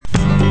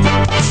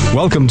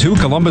Welcome to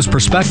Columbus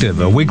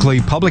Perspective, a weekly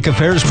public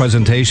affairs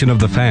presentation of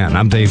The Fan.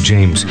 I'm Dave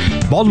James.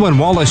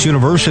 Baldwin-Wallace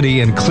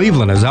University in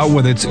Cleveland is out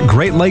with its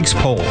Great Lakes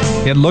poll.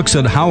 It looks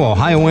at how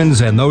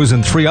Ohioans and those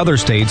in 3 other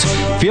states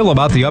feel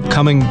about the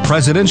upcoming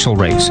presidential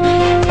race.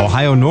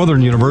 Ohio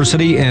Northern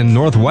University in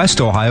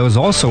Northwest Ohio is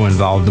also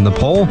involved in the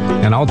poll,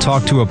 and I'll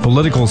talk to a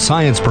political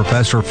science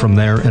professor from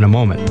there in a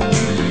moment.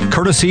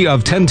 Courtesy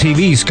of 10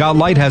 TV, Scott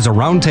Light has a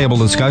roundtable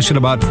discussion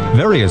about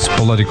various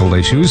political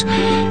issues,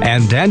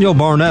 and Daniel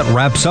Barnett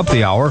wraps up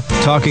the hour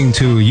talking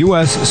to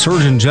U.S.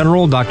 Surgeon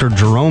General Dr.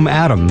 Jerome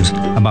Adams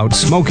about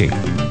smoking.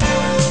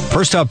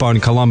 First up on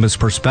Columbus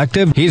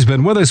Perspective, he's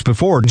been with us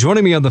before.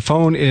 Joining me on the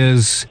phone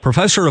is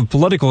Professor of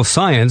Political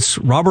Science,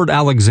 Robert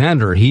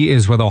Alexander. He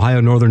is with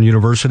Ohio Northern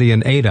University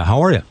in Ada.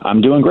 How are you?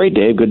 I'm doing great,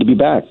 Dave. Good to be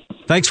back.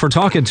 Thanks for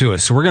talking to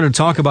us. We're going to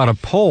talk about a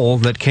poll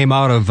that came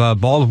out of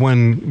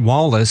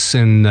Baldwin-Wallace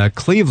in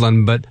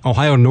Cleveland, but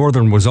Ohio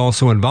Northern was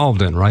also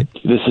involved in, right?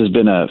 This has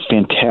been a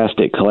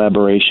fantastic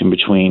collaboration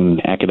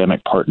between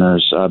academic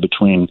partners,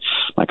 between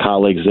my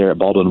colleagues there at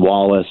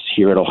Baldwin-Wallace,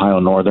 here at Ohio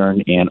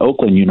Northern, and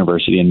Oakland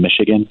University in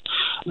Michigan.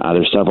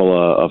 There's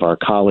several of our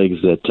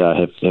colleagues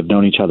that have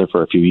known each other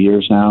for a few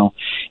years now,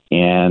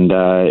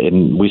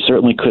 and we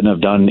certainly couldn't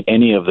have done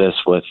any of this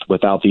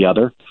without the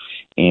other.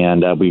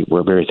 And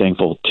we're very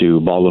thankful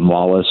to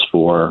Baldwin-Wallace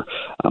for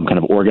kind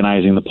of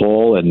organizing the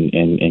poll and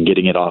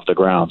getting it off the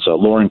ground. So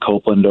Lauren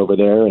Copeland over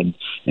there and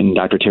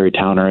Dr. Terry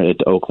Towner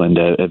at Oakland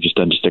have just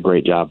done a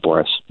great job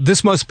for us.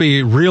 This must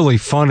be really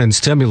fun and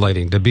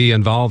stimulating to be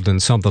involved in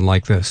something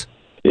like this.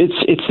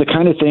 It's the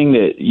kind of thing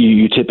that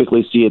you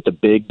typically see at the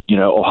big,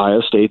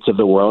 Ohio States of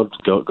the world.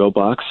 Go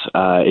Bucks!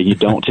 You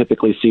don't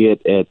typically see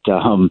it at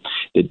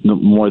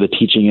more of the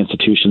teaching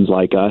institutions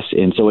like us,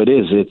 and so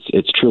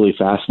it's truly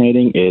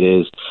fascinating. It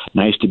is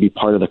nice to be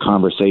part of the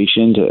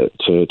conversation,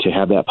 to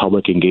have that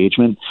public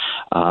engagement.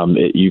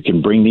 You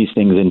can bring these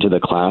things into the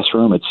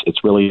classroom.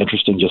 It's really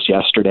interesting. Just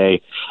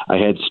yesterday, I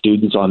had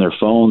students on their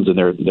phones, and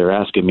they're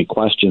asking me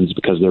questions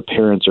because their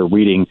parents are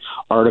reading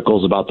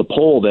articles about the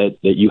poll that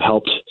you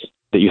helped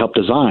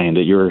design,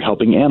 that you're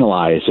helping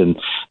analyze. And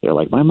they're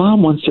like, my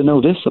mom wants to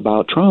know this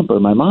about Trump, or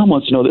my mom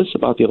wants to know this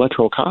about the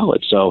Electoral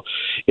College. So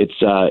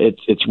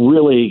it's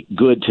really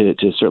good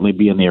to certainly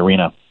be in the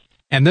arena.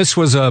 And this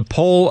was a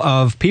poll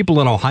of people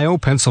in Ohio,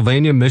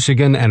 Pennsylvania,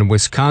 Michigan, and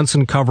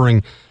Wisconsin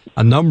covering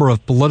a number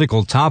of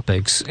political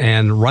topics.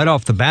 And right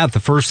off the bat,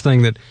 the first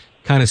thing that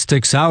kind of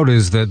sticks out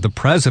is that the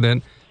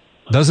president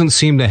doesn't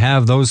seem to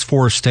have those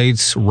 4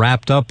 states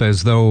wrapped up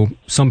as though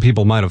some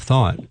people might have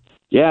thought.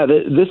 Yeah,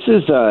 this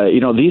is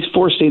these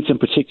 4 states in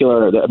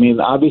particular. I mean,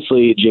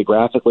 obviously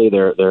geographically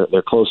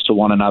they're close to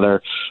one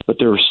another, but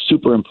they're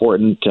super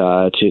important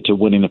to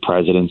winning the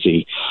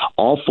presidency.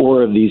 All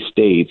 4 of these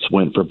states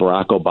went for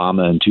Barack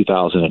Obama in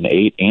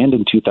 2008 and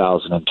in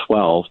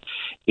 2012,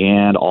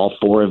 and all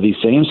 4 of these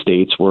same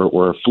states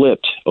were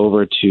flipped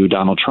over to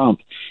Donald Trump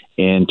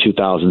in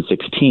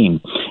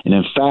 2016. And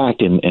in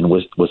fact, in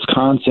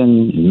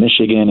Wisconsin,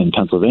 Michigan, and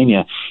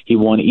Pennsylvania, he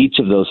won each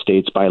of those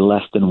states by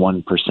less than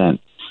 1%.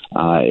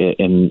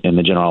 In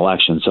the general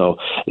election. So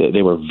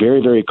they were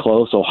very, very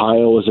close.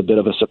 Ohio was a bit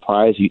of a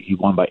surprise. He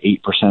won by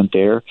 8%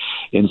 there.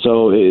 And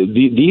so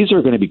these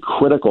are going to be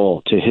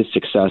critical to his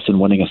success in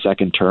winning a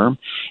second term.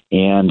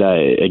 And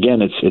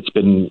again, it's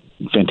been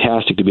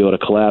fantastic to be able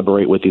to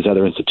collaborate with these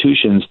other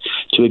institutions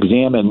to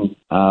examine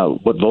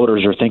what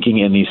voters are thinking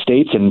in these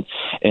states.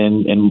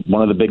 And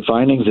one of the big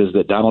findings is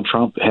that Donald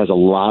Trump has a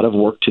lot of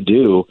work to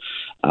do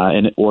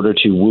in order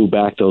to woo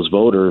back those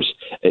voters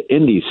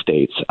in these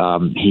states.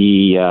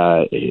 He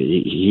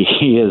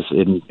is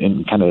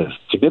in kind of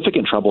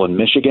significant trouble in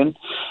Michigan.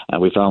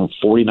 We found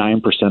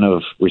 49%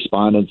 of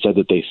respondents said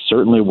that they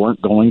certainly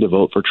weren't going to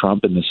vote for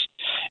Trump in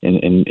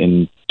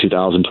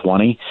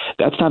 2020.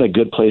 That's not a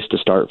good place to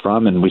start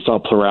from. And we saw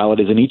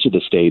pluralities in each of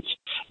the states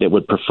that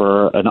would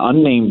prefer an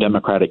unnamed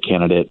Democratic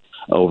candidate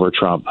over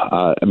Trump.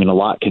 A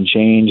lot can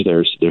change.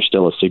 There's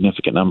still a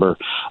significant number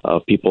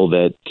of people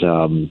that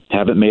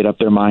haven't made up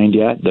their mind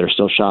yet. They're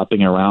still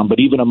shopping around. But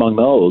even among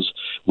those,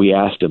 we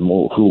asked them,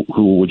 well,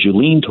 who would you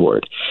lean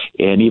toward?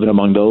 And even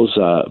among those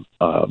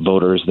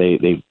voters,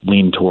 they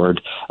lean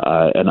toward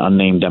an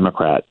unnamed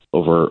Democrat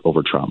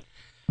over Trump.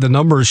 The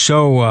numbers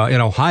show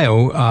in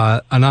Ohio,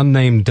 an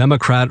unnamed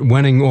Democrat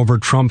winning over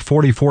Trump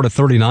 44 to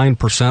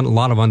 39%, a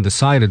lot of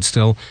undecided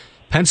still.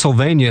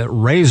 Pennsylvania,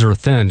 razor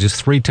thin,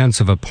 just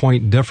 0.3 of a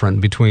point different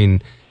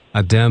between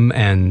a Dem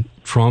and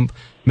Trump.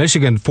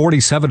 Michigan,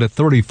 47 to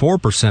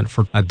 34%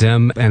 for a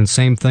Dem, and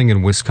same thing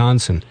in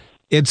Wisconsin.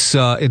 It's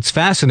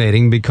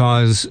fascinating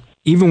because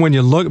even when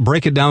you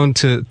break it down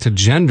to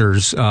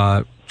genders,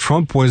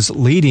 Trump was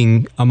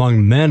leading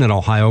among men in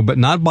Ohio, but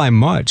not by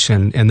much,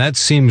 and that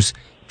seems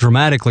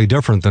dramatically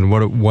different than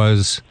what it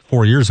was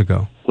 4 years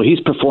ago. Well, he's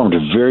performed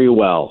very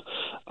well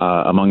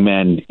among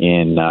men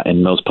in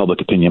most public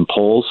opinion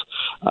polls.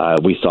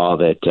 We saw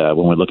that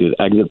when we looked at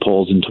exit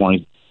polls in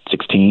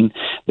 2016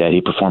 that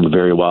he performed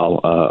very well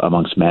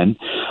amongst men.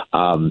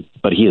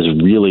 But he has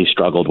really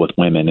struggled with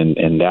women,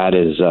 and that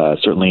is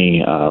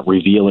certainly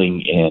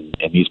revealing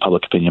in these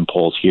public opinion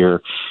polls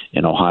here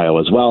in Ohio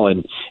as well.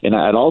 And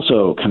I'd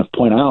also kind of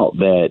point out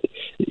that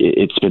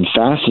it's been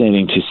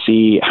fascinating to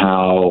see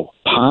how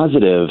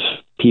positive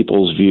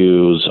people's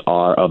views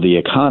are of the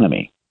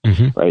economy.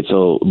 Mm-hmm. Right.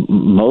 So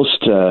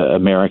most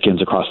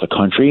Americans across the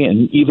country,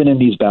 and even in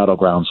these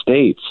battleground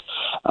states,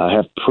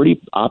 have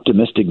pretty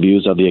optimistic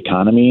views of the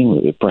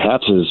economy,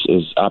 perhaps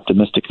as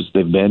optimistic as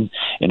they've been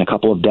in a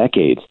couple of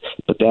decades.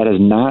 But that has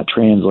not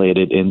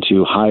translated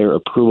into higher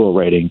approval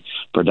rating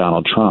for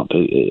Donald Trump.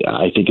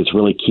 I think it's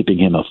really keeping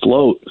him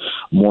afloat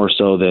more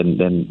so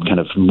than kind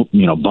of,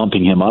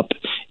 bumping him up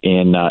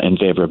in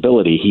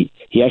favorability.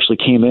 He actually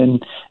came in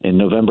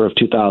November of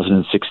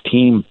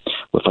 2016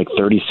 with like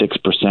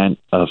 36%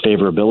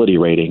 favorability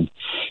rating.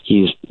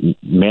 He's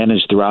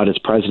managed throughout his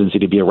presidency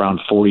to be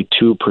around 42%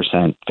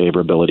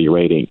 favorability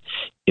rating,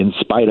 in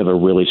spite of a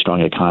really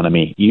strong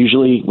economy.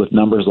 Usually with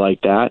numbers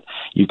like that,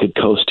 you could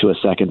coast to a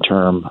second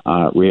term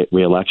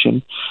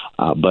re-election,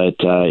 but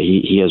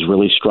he has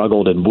really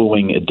struggled in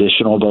wooing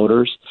additional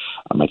voters.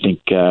 I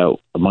think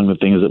among the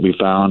things that we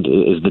found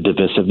is the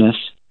divisiveness.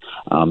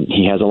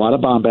 He has a lot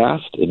of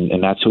bombast,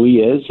 and that's who he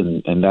is,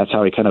 and that's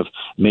how he kind of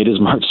made his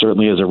mark,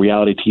 certainly as a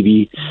reality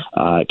TV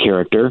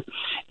character.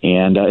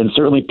 And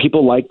certainly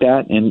people like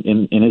that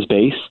in his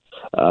base,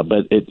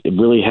 but it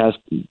really has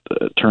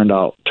turned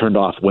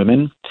off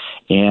women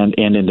and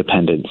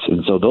independents.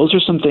 And so those are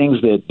some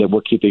things that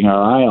we're keeping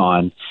our eye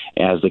on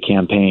as the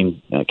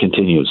campaign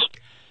continues.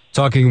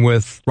 Talking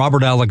with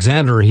Robert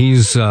Alexander,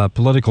 he's a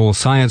political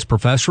science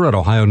professor at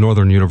Ohio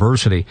Northern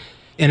University.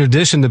 In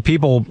addition to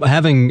people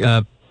having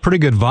pretty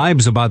good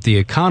vibes about the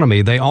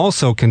economy, they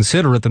also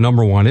consider it the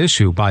number one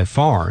issue by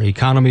far.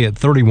 Economy at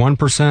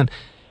 31%,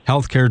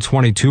 healthcare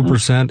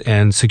 22%,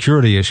 and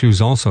security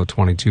issues also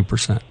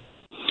 22%.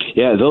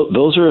 Yeah,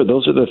 those are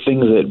the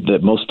things that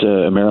most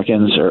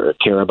Americans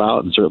care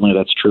about, and certainly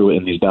that's true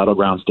in these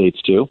battleground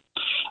states too.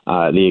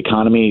 The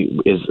economy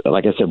is,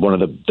 like I said, one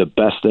of the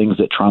best things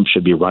that Trump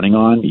should be running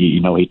on.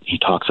 He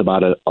talks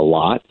about it a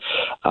lot,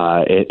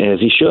 as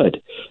he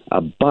should.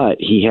 But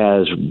he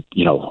has,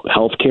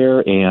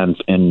 healthcare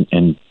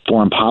and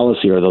foreign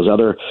policy are those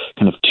other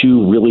kind of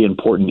two really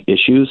important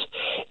issues,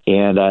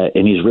 and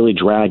he's really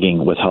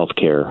dragging with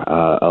healthcare.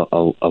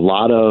 A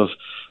lot of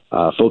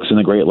folks in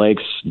the Great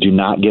Lakes do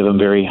not give him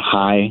very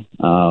high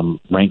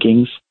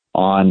rankings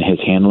on his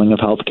handling of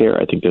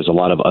healthcare. I think there's a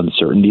lot of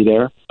uncertainty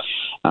there.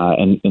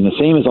 And the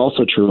same is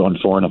also true on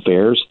foreign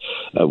affairs.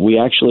 We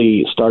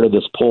actually started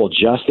this poll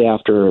just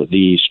after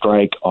the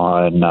strike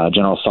on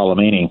General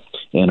Soleimani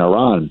in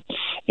Iran.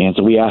 And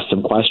so we asked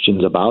some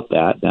questions about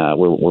that.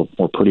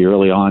 We're pretty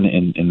early on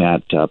in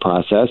that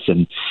process.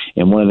 And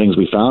one of the things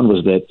we found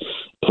was that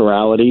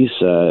pluralities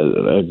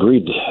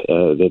agreed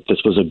that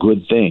this was a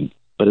good thing.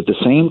 But at the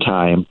same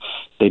time,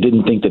 they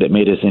didn't think that it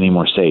made us any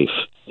more safe.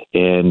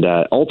 And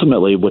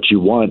ultimately, what you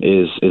want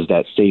is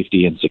that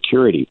safety and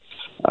security.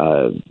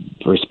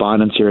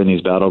 Respondents here in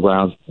these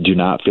battlegrounds do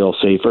not feel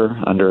safer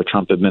under a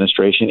Trump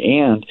administration,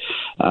 and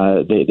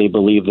they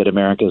believe that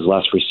America is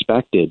less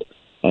respected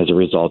as a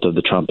result of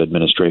the Trump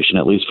administration,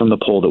 at least from the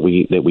poll that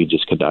we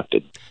just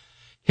conducted.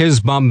 His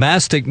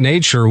bombastic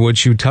nature,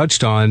 which you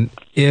touched on,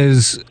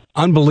 is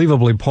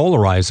unbelievably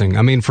polarizing.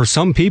 I mean, for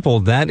some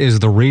people, that is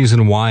the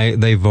reason why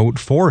they vote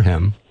for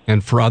him,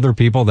 and for other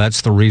people,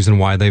 that's the reason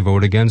why they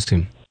vote against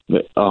him.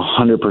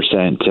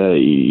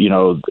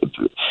 100%.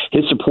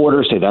 His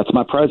supporters say, that's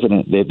my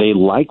president. They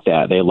like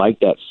that. They like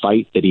that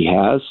fight that he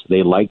has.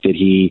 They like that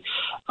he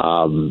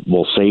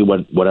will say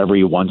whatever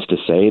he wants to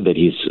say, that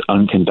he's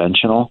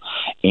unconventional.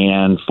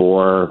 And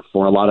for a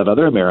lot of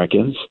other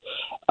Americans,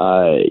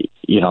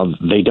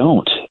 they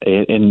don't.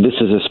 And this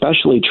is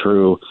especially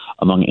true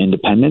among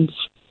independents.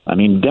 I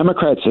mean,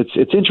 Democrats,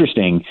 it's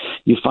interesting.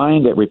 You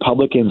find that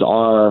Republicans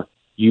are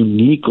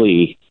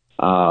uniquely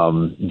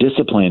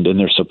disciplined in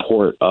their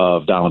support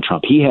of Donald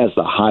Trump. He has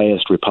the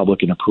highest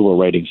Republican approval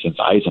rating since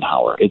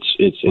Eisenhower.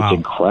 It's wow.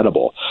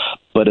 Incredible.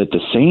 But at the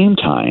same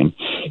time,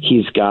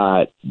 he's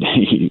got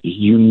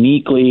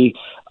uniquely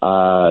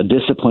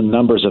disciplined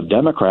numbers of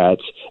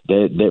Democrats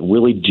that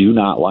really do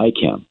not like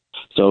him.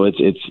 So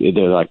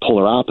they're like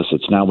polar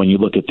opposites. Now, when you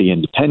look at the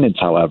independents,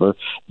 however,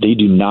 they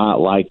do not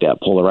like that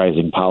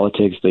polarizing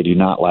politics. They do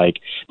not like.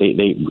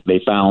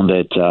 They found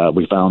that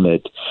we found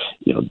that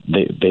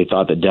they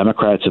thought that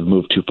Democrats have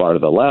moved too far to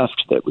the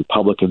left, that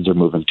Republicans are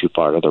moving too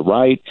far to the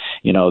right.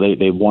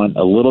 They want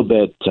a little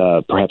bit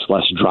perhaps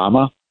less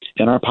drama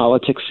in our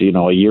politics.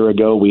 A year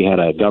ago we had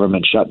a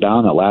government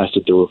shutdown that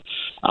lasted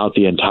throughout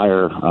the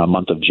entire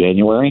month of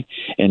January,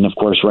 and of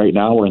course, right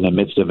now we're in the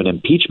midst of an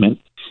impeachment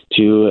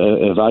to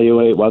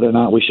evaluate whether or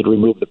not we should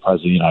remove the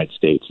president of the United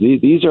States.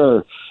 These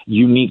are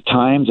unique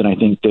times, and I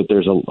think that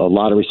there's a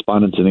lot of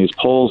respondents in these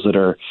polls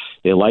that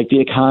they like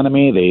the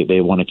economy, they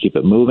want to keep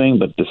it moving,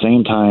 but at the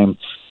same time,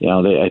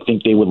 I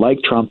think they would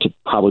like Trump to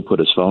probably put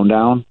his phone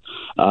down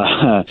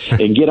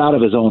and get out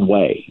of his own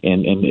way.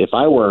 And if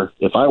I were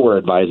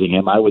advising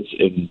him, I would.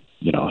 And,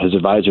 his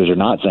advisors are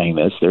not saying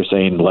this; they're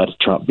saying let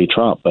Trump be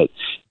Trump. But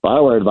if I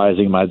were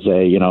advising him, I'd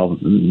say,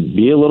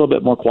 be a little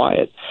bit more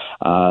quiet.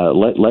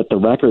 Let the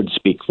record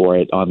speak for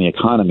it on the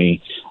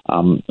economy,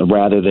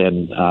 rather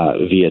than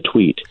via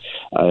tweet.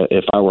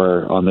 If I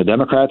were on the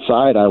Democrat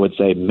side, I would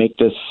say make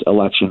this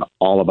election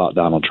all about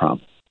Donald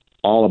Trump.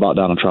 All about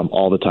Donald Trump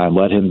all the time.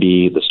 Let him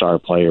be the star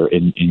player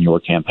in your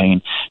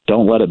campaign.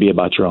 Don't let it be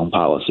about your own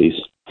policies.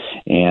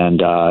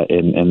 And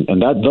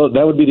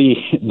that would be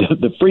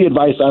the free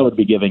advice I would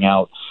be giving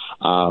out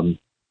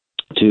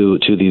to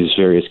these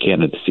various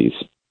candidacies.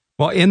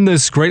 Well, in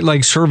this Great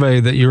Lakes survey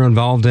that you're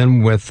involved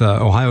in with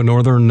Ohio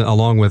Northern,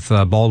 along with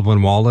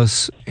Baldwin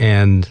Wallace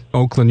and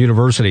Oakland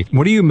University,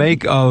 what do you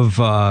make of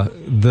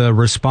the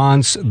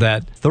response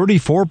that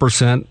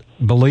 34%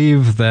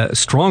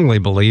 strongly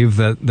believe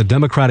that the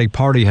Democratic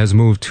Party has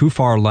moved too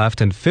far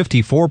left, and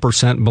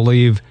 54%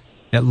 believe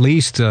at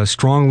least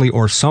strongly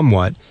or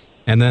somewhat,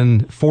 and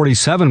then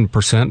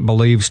 47%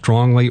 believe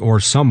strongly or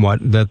somewhat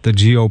that the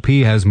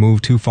GOP has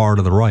moved too far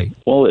to the right?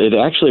 Well, it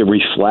actually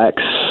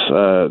reflects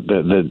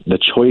the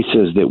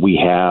choices that we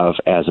have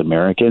as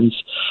Americans.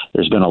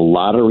 There's been a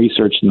lot of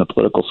research in the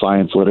political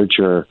science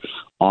literature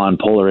on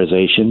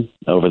polarization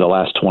over the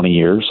last 20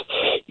 years.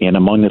 And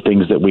among the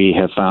things that we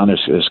have found,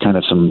 there's kind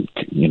of some,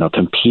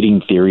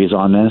 competing theories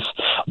on this.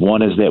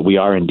 One is that we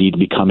are indeed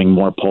becoming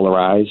more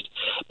polarized,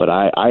 but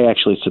I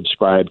actually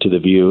subscribe to the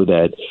view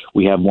that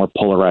we have more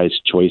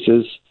polarized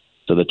choices.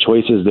 So the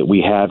choices that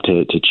we have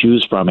to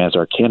choose from as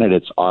our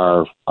candidates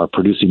are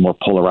producing more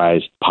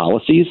polarized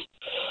policies,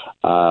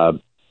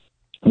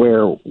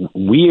 where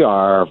we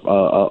are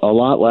a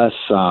lot less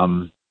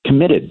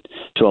committed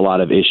to a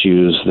lot of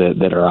issues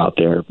that are out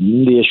there.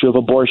 The issue of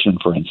abortion,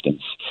 for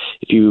instance.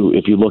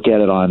 If you look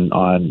at it on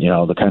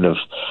the kind of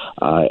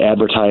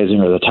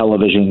advertising or the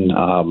television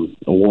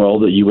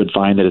world, that you would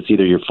find that it's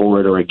either you're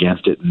for it or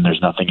against it, and there's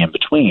nothing in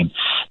between.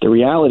 The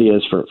reality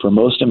is, for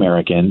most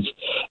Americans,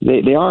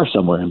 they are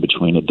somewhere in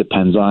between. It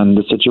depends on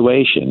the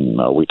situation.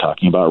 Are we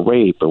talking about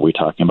rape? Are we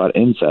talking about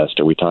incest?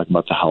 Are we talking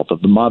about the health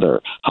of the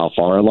mother? How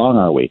far along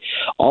are we?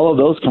 All of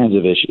those kinds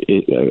of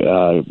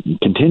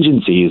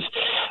contingencies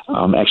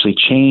actually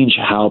change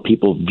how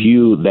people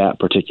view that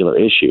particular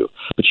issue.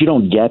 But you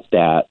don't get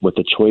that with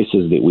the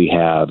choices that we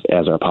have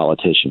as our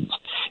politicians.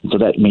 And so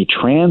that may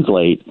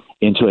translate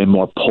into a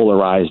more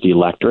polarized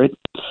electorate.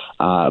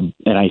 And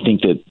I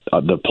think that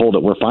the poll that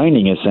we're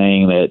finding is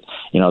saying that,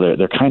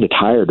 they're kind of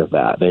tired of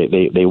that.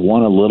 They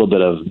want a little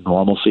bit of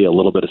normalcy, a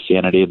little bit of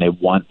sanity, and they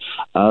want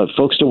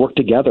folks to work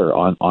together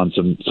on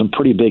some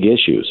pretty big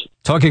issues.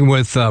 Talking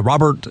with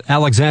Robert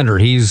Alexander.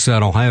 He's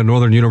an Ohio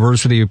Northern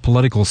University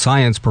political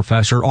science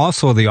professor,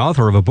 also the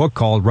author of a book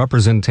called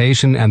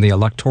Representation and the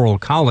Electoral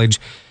College,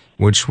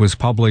 which was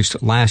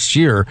published last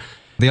year.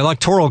 The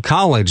Electoral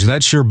College,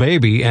 that's your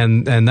baby,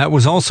 and that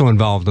was also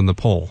involved in the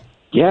poll.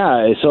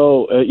 Yeah,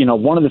 so,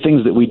 one of the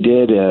things that we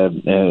did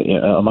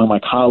among my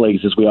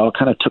colleagues is we all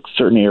kind of took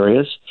certain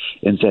areas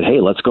and said, hey,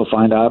 let's go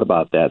find out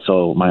about that.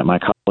 So my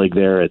colleague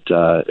there at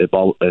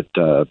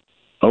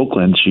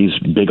Oakland, she's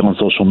big on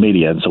social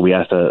media, and so we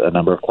asked a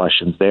number of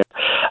questions there.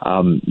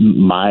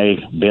 My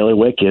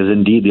bailiwick is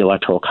indeed the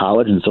Electoral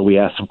College, and so we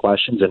asked some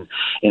questions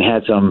and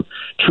had some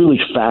truly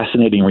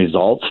fascinating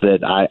results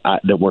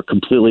that were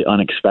completely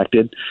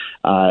unexpected.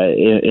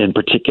 In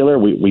particular,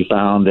 we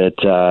found that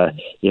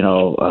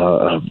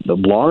the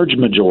large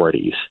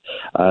majorities,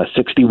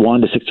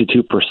 61 to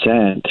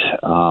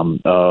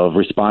 62% of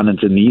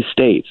respondents in these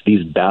states,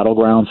 these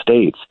battleground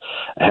states,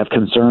 have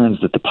concerns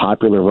that the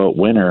popular vote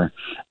winner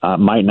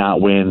might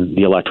not win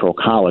the Electoral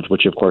College,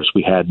 which of course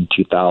we had in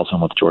 2000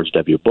 with George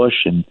W.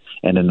 Bush and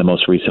in the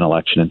most recent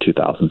election in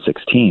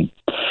 2016.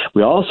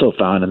 We also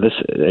found, and this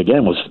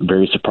again was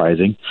very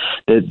surprising,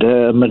 that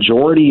the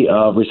majority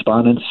of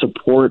respondents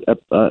support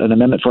an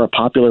amendment for a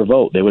popular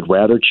vote. They would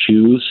rather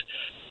choose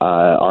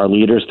our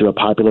leaders through a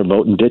popular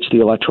vote and ditch the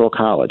Electoral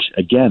College.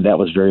 Again, that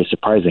was very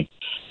surprising.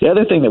 The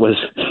other thing that was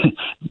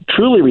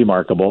truly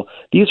remarkable,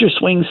 these are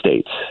swing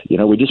states.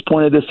 We just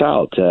pointed this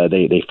out.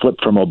 They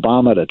flipped from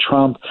Obama to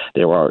Trump.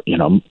 There were,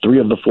 3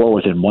 of the 4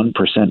 within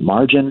 1%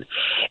 margin.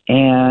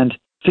 And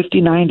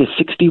 59 to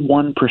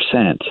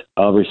 61%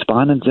 of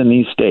respondents in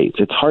these states,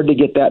 it's hard to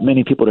get that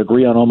many people to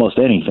agree on almost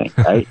anything,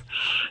 right?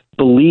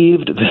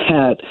 Believed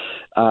that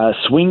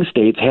swing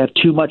states have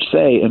too much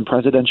say in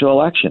presidential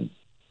election.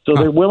 So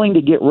they're willing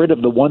to get rid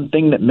of the one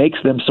thing that makes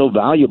them so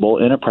valuable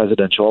in a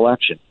presidential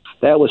election.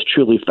 That was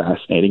truly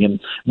fascinating. And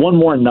one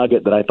more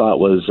nugget that I thought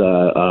was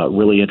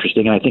really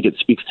interesting, and I think it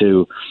speaks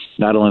to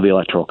not only the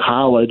Electoral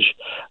College,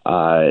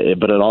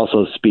 but it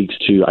also speaks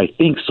to, I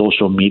think,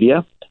 social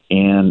media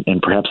and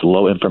perhaps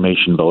low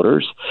information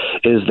voters,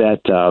 is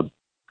that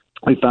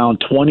we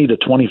found 20 to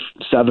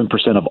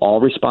 27% of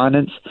all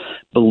respondents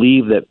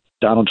believe that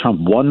Donald Trump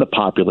won the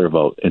popular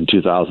vote in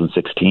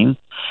 2016.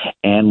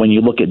 And when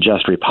you look at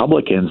just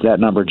Republicans, that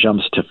number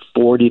jumps to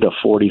 40 to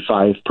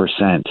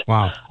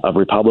 45% of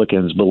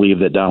Republicans believe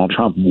that Donald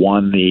Trump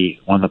won the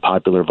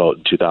popular vote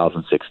in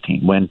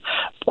 2016, when,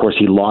 of course,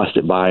 he lost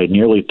it by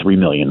nearly 3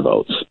 million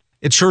votes.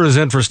 It sure is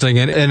interesting,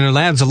 and it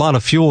adds a lot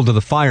of fuel to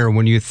the fire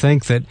when you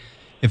think that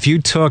if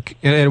you took,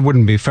 and it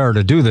wouldn't be fair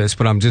to do this,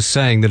 but I'm just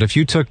saying that if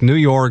you took New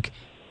York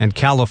and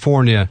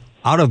California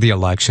out of the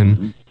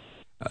election,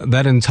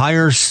 that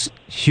entire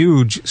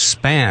huge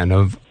span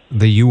of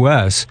the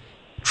U.S.,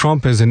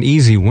 Trump is an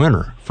easy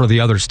winner for the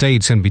other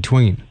states in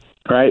between.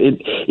 Right.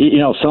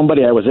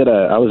 I was at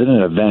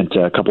an event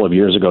a couple of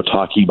years ago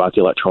talking about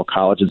the Electoral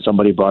College, and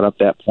somebody brought up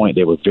that point.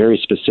 They were very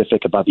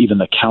specific about even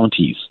the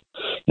counties.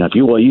 If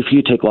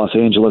you take Los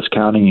Angeles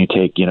County and you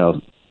take,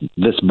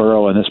 this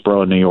borough and this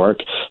borough in New York,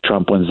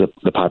 Trump wins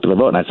the popular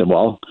vote. And I said,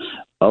 well,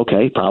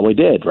 okay, probably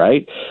did,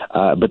 right?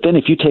 But then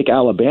if you take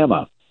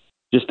Alabama,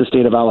 just the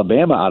state of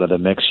Alabama out of the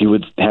mix, you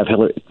would have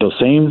Hillary, those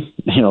same,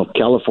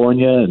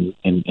 California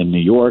and New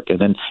York, and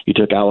then you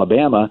took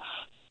Alabama,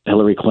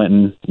 Hillary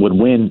Clinton would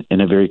win in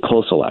a very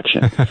close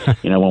election.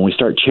 When we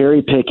start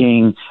cherry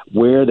picking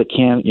where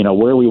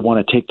we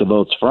want to take the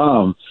votes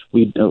from,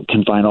 we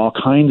can find all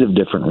kinds of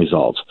different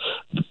results.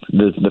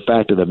 The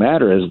fact of the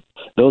matter is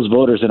those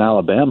voters in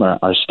Alabama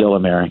are still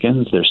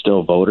Americans. They're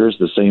still voters.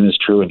 The same is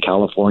true in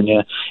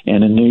California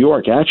and in New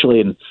York. Actually,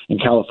 in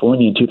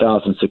California in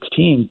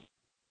 2016,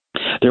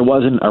 there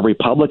wasn't a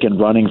Republican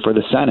running for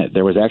the Senate.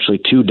 There was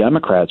actually 2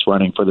 Democrats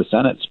running for the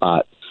Senate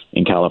spot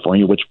in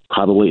California, which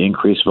probably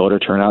increased voter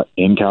turnout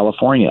in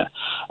California.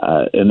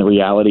 And the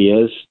reality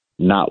is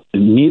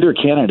neither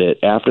candidate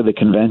after the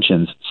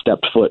conventions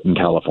stepped foot in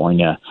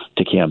California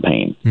to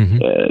campaign.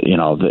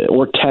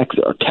 Or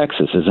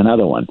Texas is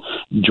another one.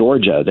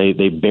 Georgia,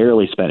 they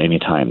barely spent any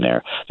time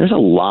there. There's a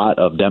lot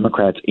of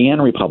Democrats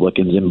and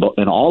Republicans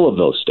in all of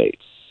those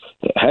states.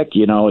 Heck,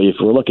 if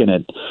we're looking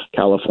at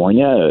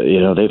California,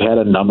 they've had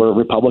a number of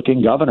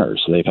Republican governors.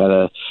 They've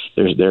had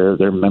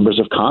their members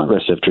of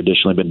Congress have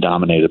traditionally been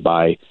dominated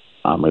by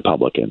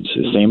Republicans.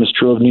 The same is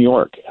true of New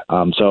York.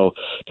 So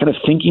kind of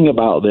thinking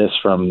about this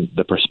from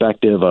the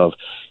perspective of,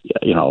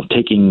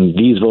 taking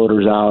these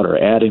voters out or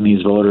adding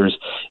these voters,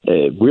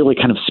 it really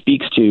kind of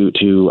speaks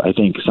to, I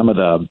think, some of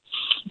the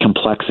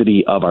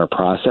complexity of our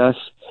process.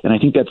 And I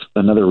think that's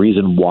another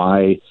reason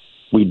why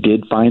we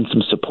did find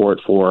some support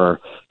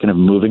for kind of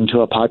moving to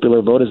a popular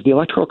vote. Is the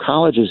Electoral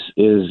College is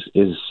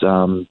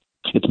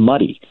it's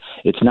muddy.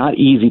 It's not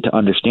easy to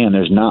understand.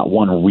 There's not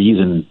one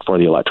reason for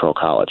the Electoral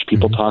College.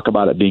 People talk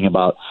about it being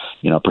about,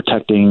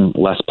 protecting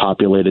less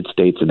populated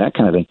states and that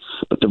kind of thing.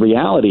 But the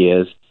reality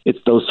is it's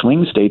those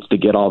swing states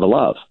that get all the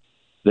love.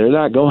 They're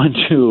not going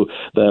to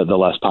the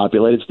less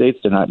populated states.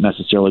 They're not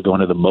necessarily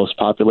going to the most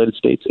populated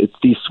states. It's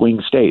these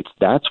swing states.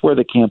 That's where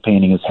the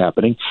campaigning is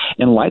happening,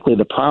 and likely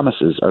the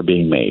promises are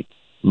being made.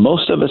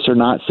 Most of us are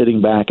not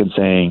sitting back and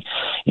saying,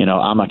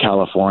 I'm a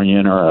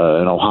Californian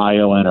or an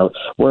Ohioan, or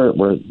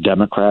we're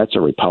Democrats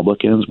or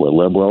Republicans, we're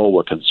liberal,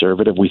 we're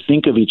conservative. We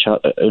think of each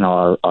other,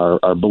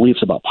 our beliefs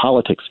about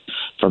politics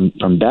from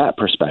that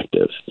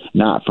perspective,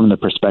 not from the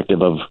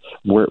perspective of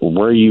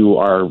where you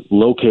are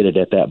located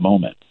at that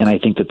moment. And I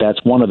think that's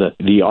one of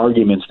the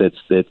arguments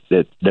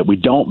that we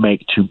don't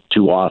make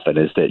too often,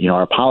 is that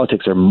our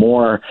politics are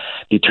more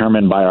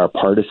determined by our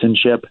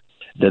partisanship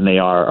than they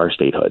are our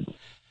statehood.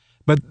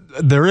 But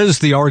there is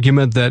the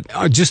argument that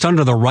just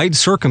under the right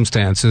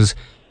circumstances,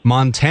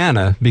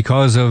 Montana,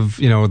 because of,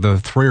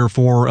 the 3 or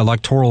 4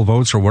 electoral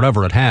votes or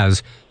whatever it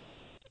has,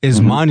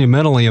 is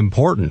monumentally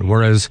important.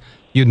 Whereas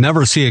you'd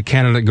never see a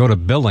candidate go to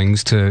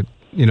Billings to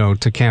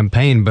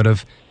campaign. But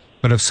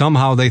if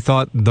somehow they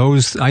thought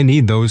I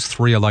need those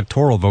 3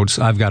 electoral votes,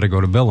 I've got to go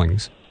to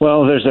Billings.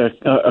 Well, there's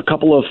a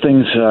couple of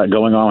things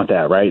going on with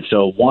that, right?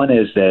 So one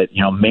is that,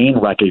 Maine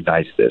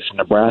recognized this,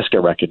 Nebraska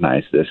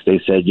recognized this.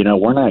 They said,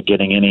 we're not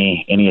getting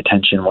any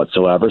attention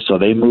whatsoever. So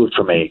they moved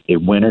from a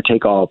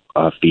winner-take-all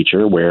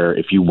feature where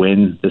if you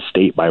win the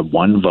state by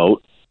 1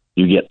 vote,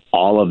 you get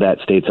all of that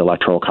state's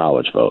Electoral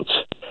College votes.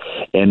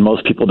 And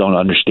most people don't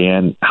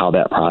understand how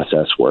that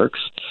process works.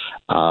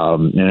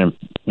 And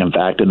in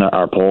fact, in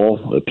our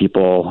poll,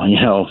 people,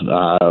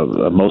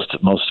 most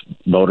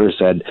voters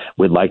said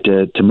we'd like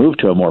to move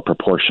to a more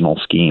proportional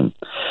scheme.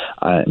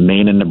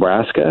 Maine and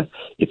Nebraska,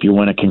 if you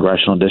win a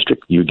congressional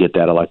district, you get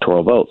that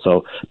electoral vote.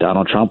 So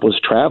Donald Trump was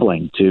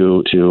traveling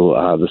to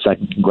the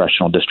 2nd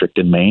congressional district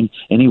in Maine,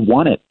 and he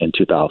won it in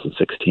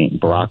 2016.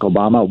 Barack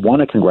Obama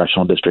won a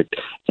congressional district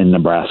in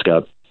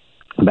Nebraska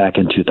back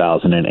in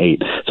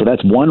 2008. So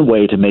that's one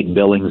way to make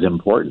Billings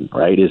important,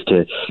 right, is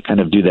to kind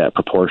of do that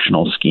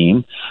proportional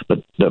scheme.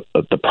 But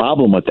the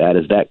problem with that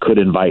is that could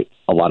invite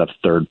a lot of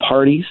third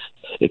parties.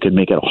 It could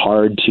make it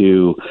hard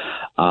to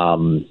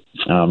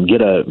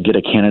get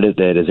a candidate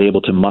that is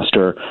able to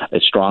muster a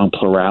strong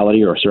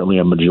plurality or certainly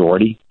a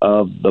majority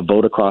of the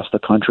vote across the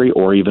country,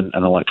 or even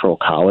an Electoral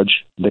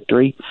College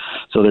victory.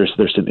 So there's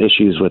some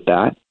issues with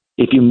that.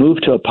 If you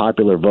move to a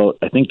popular vote,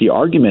 I think the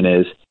argument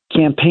is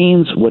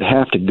campaigns would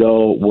have to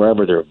go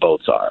wherever their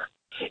votes are.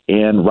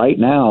 And right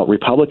now,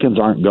 Republicans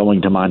aren't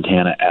going to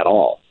Montana at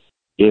all.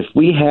 If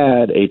we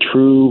had a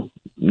true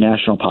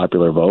national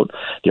popular vote,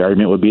 the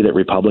argument would be that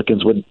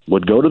Republicans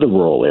would go to the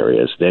rural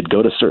areas. They'd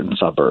go to certain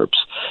suburbs.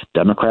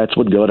 Democrats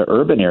would go to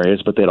urban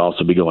areas, but they'd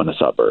also be going to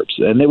suburbs.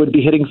 And they would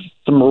be hitting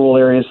some rural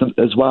areas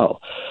as well.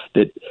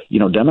 That,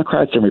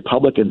 Democrats and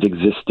Republicans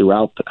exist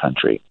throughout the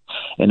country.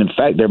 And in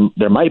fact,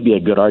 there might be a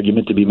good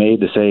argument to be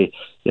made to say,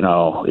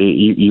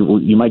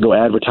 you might go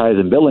advertise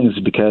in Billings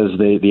because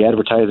the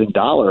advertising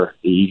dollar,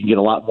 you can get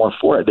a lot more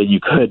for it than you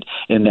could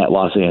in that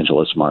Los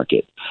Angeles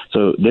market.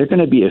 So they're going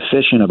to be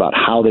efficient about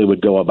how they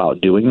would go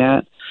about doing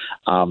that.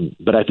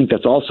 But I think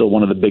that's also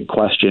one of the big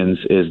questions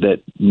is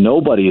that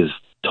nobody is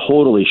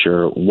totally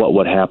sure what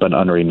would happen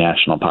under a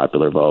national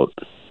popular vote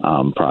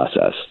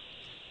process.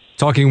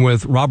 Talking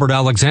with Robert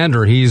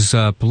Alexander. He's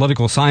a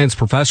political science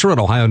professor at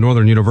Ohio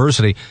Northern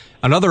University.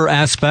 Another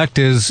aspect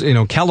is,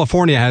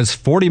 California has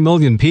 40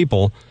 million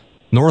people.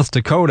 North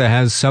Dakota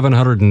has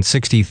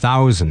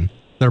 760,000.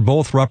 They're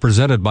both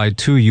represented by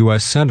 2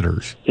 U.S.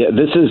 senators. Yeah,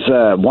 this is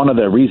one of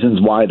the reasons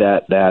why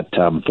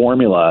that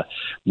formula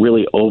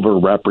really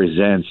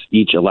overrepresents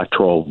each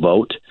electoral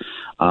vote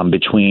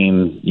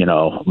between,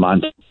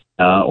 Montana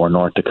or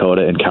North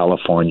Dakota and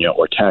California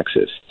or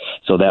Texas.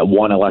 So that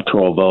one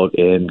electoral vote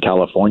in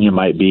California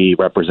might be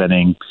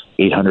representing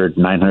 800,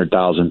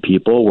 900,000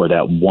 people, where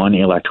that one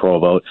electoral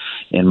vote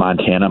in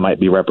Montana might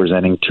be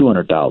representing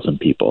 200,000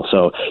 people.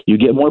 So you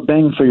get more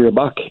bang for your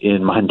buck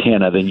in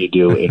Montana than you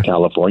do in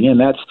California, and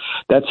that's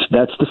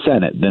the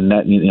Senate. Then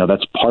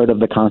that's part of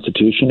the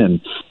Constitution,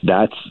 and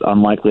that's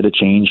unlikely to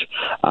change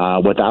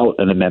without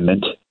an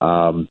amendment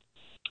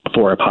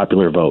for a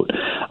popular vote.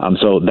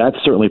 So that's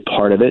certainly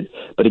part of it.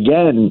 But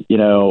again,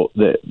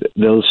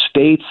 those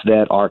states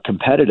that are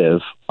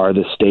competitive are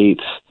the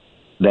states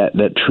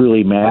that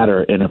truly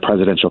matter in a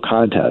presidential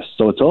contest.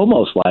 So it's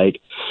almost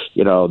like,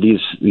 these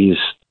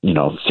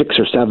 6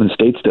 or 7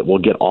 states that will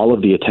get all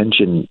of the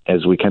attention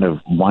as we kind of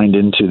wind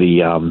into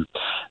the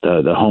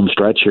home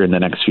stretch here in the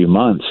next few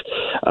months.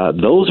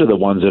 Those are the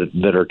ones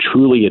that are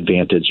truly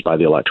advantaged by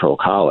the Electoral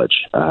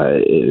College,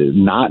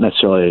 not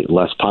necessarily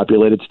less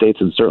populated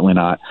states, and certainly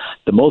not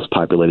the most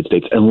populated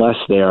states, unless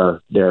they're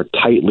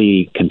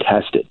tightly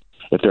contested.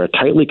 If they're a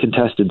tightly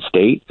contested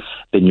state,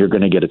 then you're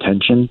going to get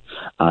attention.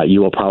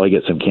 You will probably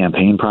get some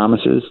campaign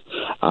promises,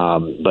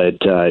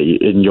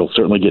 and you'll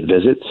certainly get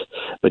visits.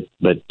 But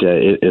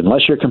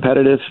unless you're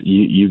competitive,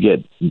 you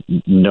get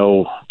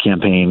no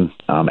campaign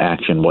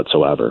action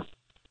whatsoever.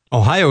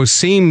 Ohio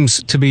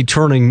seems to be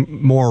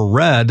turning more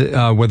red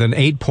with an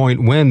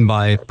 8-point win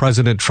by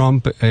President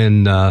Trump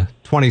in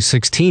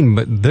 2016.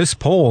 But this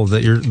poll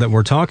that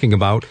we're talking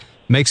about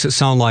makes it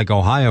sound like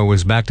Ohio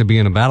is back to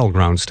being a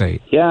battleground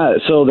state. Yeah,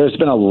 so there's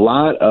been a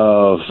lot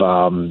of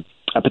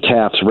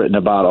epitaphs written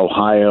about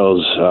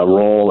Ohio's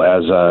role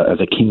as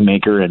a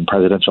kingmaker in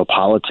presidential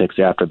politics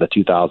after the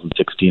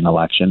 2016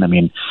 election. I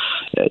mean,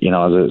 as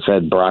I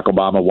said, Barack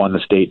Obama won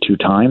the state 2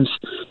 times,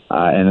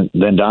 and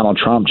then Donald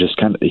Trump just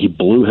he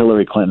blew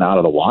Hillary Clinton out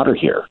of the water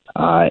here.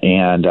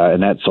 And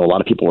so a lot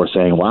of people were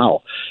saying,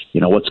 wow,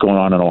 what's going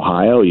on in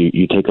Ohio?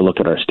 You take a look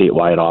at our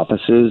statewide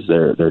offices.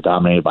 They're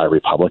dominated by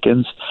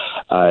Republicans.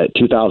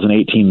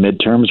 2018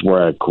 midterms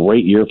were a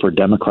great year for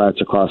Democrats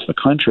across the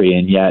country,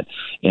 and yet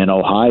in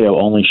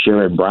Ohio, only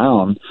Sherrod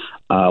Brown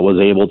was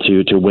able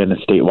to win a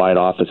statewide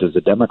office as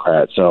a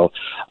Democrat. So,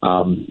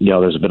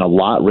 there's been a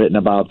lot written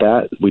about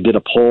that. We did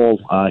a poll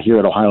here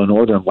at Ohio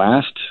Northern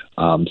last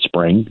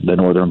spring, the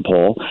Northern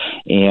poll,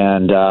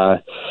 and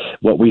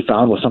what we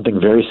found was something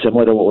very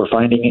similar to what we're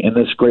finding in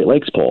this Great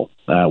Lakes poll,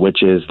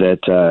 which is that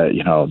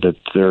that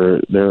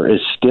there is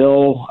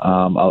still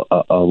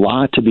a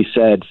lot to be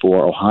said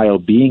for Ohio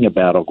being a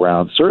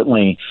battleground.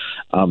 Certainly,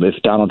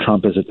 if Donald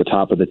Trump is at the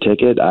top of the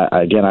ticket,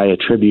 I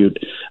attribute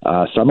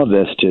some of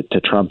this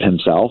to Trump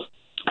himself,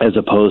 as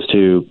opposed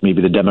to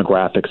maybe the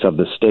demographics of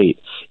the state.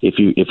 If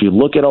you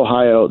look at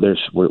Ohio,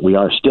 we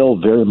are still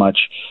very much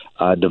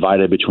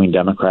divided between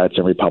Democrats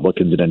and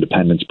Republicans and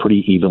independents,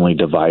 pretty evenly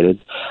divided.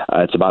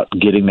 It's about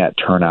getting that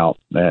turnout.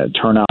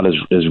 Turnout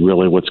is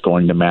really what's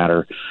going to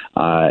matter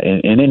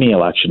in any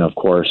election, of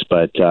course.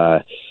 But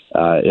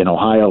in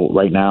Ohio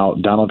right now,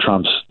 Donald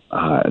Trump's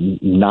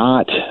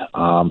not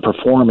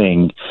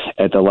performing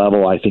at the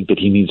level I think that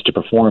he needs to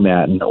perform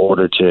at in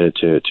order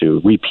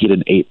to repeat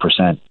an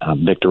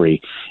 8%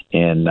 victory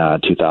in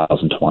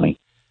 2020.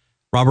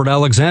 Robert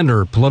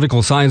Alexander,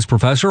 political science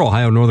professor,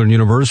 Ohio Northern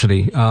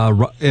University.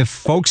 If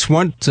folks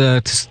want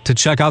to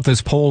check out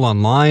this poll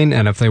online,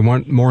 and if they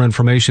want more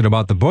information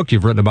about the book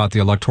you've written about the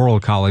Electoral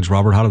College,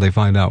 Robert, how do they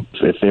find out?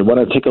 If they want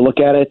to take a look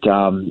at it,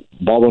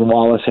 Baldwin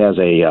Wallace has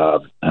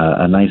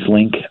a nice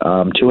link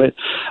to it.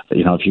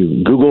 If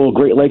you Google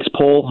Great Lakes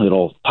poll,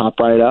 it'll pop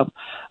right up.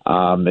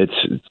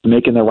 It's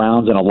making the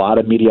rounds in a lot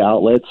of media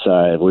outlets.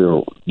 We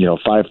were,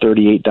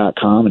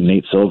 538.com, and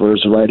Nate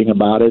Silver's writing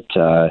about it.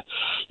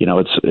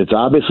 It's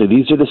obviously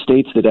these are the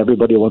states that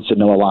everybody wants to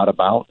know a lot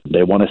about.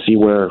 They want to see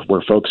where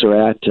folks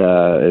are at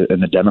in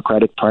the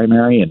Democratic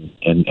primary,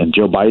 and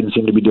Joe Biden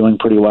seemed to be doing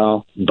pretty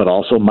well. But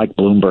also Mike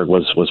Bloomberg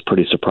was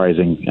pretty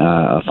surprising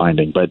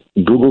finding. But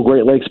Google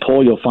Great Lakes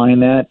poll, you'll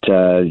find that.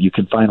 You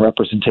can find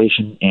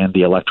representation and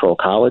the Electoral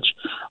College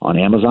on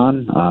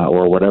Amazon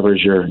or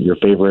whatever's your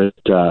favorite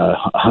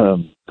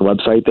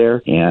website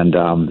there, and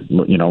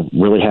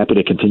really happy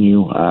to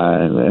continue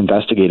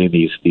investigating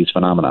these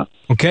phenomena.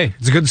 Okay,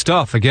 it's good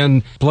stuff.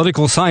 Again,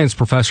 political science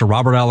professor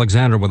Robert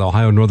Alexander with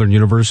Ohio Northern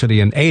University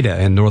in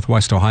Ada in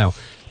Northwest Ohio.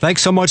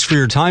 Thanks so much for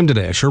your time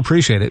today. I sure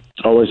appreciate it.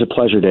 Always a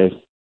pleasure, Dave.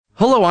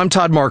 Hello, I'm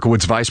Todd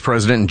Markowitz, Vice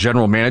President and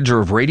General Manager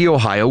of Radio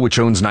Ohio, which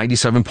owns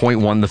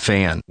 97.1 The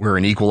Fan. We're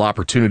an equal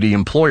opportunity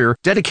employer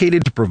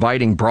dedicated to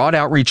providing broad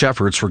outreach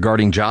efforts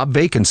regarding job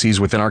vacancies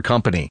within our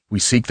company. We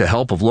seek the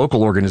help of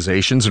local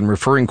organizations in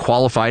referring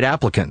qualified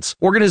applicants.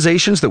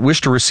 Organizations that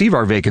wish to receive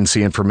our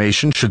vacancy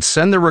information should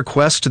send their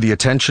request to the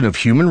attention of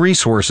Human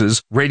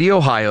Resources, Radio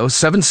Ohio,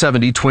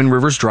 770 Twin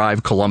Rivers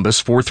Drive,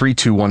 Columbus,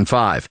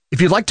 43215. If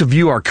you'd like to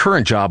view our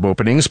current job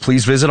openings,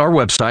 please visit our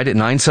website at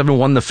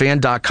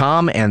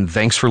 971thefan.com, and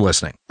thanks for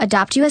listening.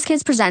 Adopt US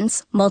Kids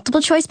presents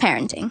Multiple Choice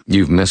Parenting.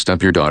 You've messed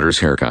up your daughter's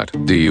haircut.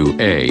 Do you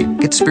A,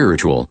 get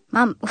spiritual?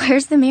 Mom,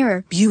 where's the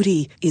mirror?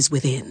 Beauty is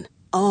within.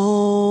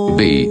 Oh.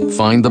 B,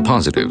 find the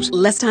positives?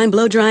 Less time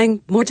blow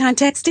drying, more time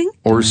texting?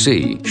 Or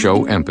C,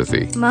 show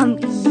empathy? Mom,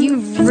 you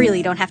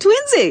really don't have to.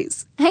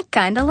 Twinsies! I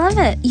kinda love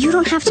it. You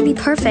don't have to be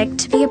perfect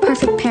to be a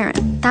perfect parent.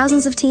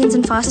 Thousands of teens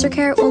in foster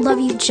care will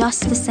love you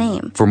just the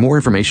same. For more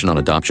information on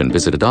adoption,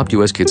 visit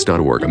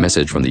adoptuskids.org. A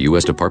message from the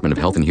U.S. Department of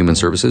Health and Human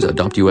Services,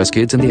 Adopt U.S.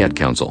 Kids, and the Ad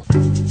Council.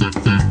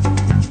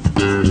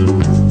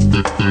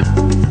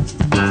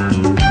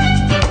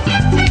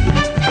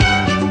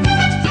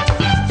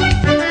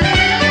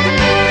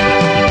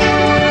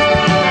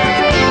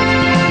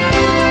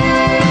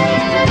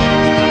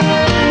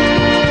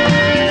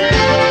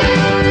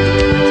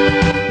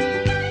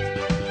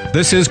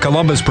 This is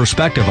Columbus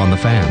Perspective on the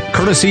Fan,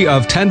 courtesy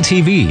of 10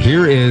 TV.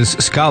 Here is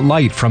Scott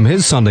Light from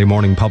his Sunday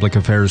morning public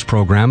affairs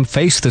program,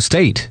 Face the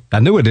State. A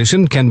new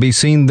edition can be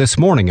seen this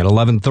morning at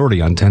 11:30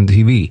 on 10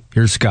 TV.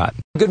 Here's Scott.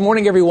 Good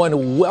morning,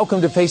 everyone.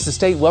 Welcome to Face the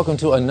State. Welcome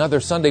to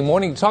another Sunday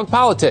morning to talk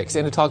politics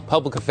and to talk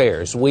public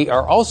affairs. We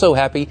are also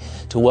happy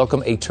to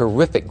welcome a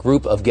terrific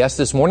group of guests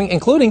this morning,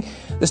 including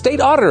the state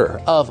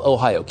auditor of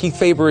Ohio. Keith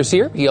Faber is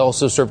here. He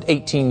also served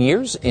 18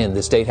 years in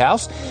the State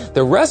House.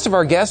 The rest of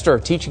our guests are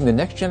teaching the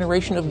next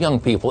generation of young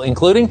people,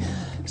 including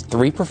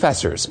 3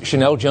 professors.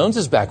 Chanel Jones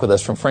is back with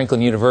us from Franklin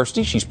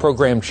University. She's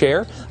program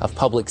chair of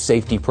public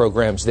safety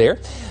programs there.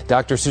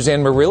 Dr.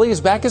 Suzanne Marilli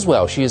is back as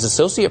well. She is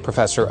associate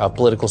professor of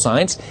political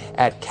science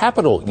at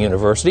Capital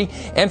University.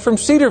 And from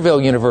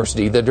Cedarville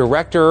University, the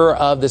director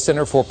of the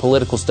Center for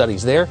Political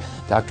Studies there,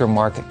 Dr.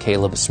 Mark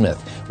Caleb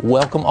Smith.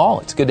 Welcome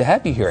all. It's good to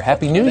have you here.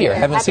 Happy New Year.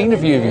 Haven't seen a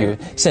few of you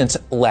since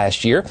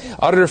last year.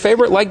 Auditor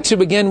Faber, I'd like to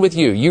begin with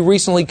you. You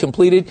recently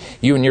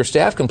you and your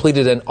staff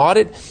completed an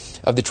audit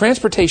of the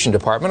Transportation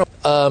Department.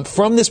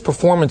 From this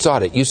performance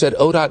audit, you said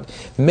ODOT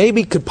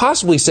could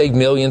possibly save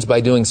millions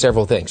by doing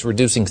several things: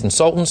 reducing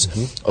consultants,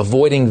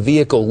 avoiding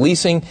vehicle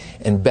leasing,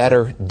 and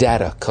better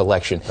data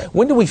collection.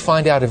 When do we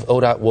find out if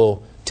ODOT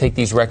will take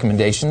these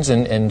recommendations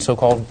and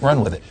so-called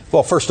run with it?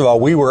 Well, first of all,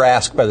 we were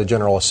asked by the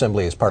General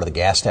Assembly as part of the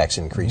gas tax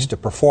increase to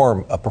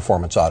perform a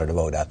performance audit of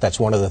ODOT. That's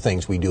one of the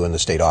things we do in the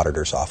state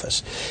auditor's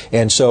office.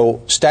 And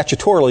so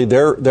statutorily,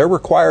 they're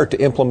required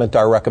to implement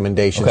our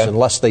recommendations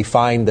unless they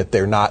find that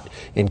they're not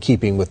in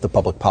keeping with the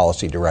public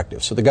policy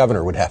directive. So the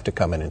governor would have to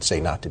come in and say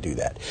not to do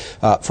that.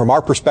 From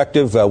our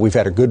perspective, we've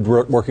had a good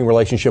working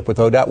relationship with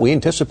ODOT. We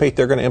anticipate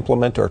they're going to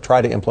implement or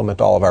try to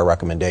implement all of our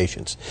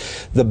recommendations.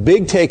 The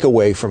big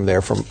takeaway from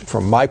there,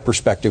 from my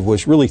perspective,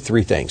 was really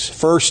 3 things.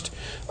 First,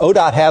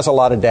 ODOT has a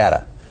lot of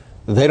data.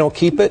 They don't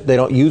keep it, they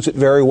don't use it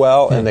very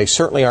well, and they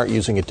certainly aren't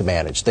using it to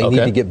manage. They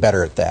need to get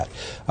better at that.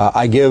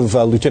 I give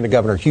Lieutenant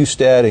Governor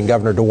Husted and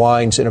Governor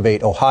DeWine's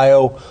Innovate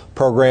Ohio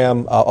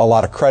program a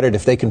lot of credit.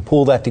 If they can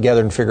pull that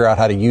together and figure out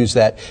how to use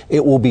that,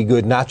 it will be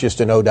good not just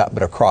in ODOT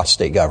but across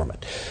state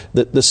government.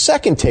 The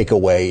second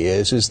takeaway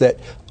is that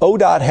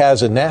ODOT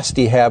has a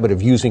nasty habit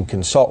of using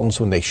consultants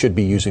when they should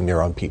be using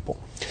their own people.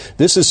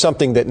 This is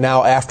something that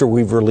now, after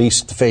we've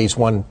released the phase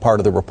 1 part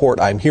of the report,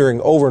 I'm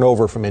hearing over and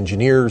over from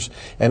engineers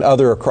and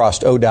other across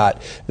ODOT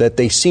that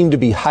they seem to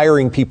be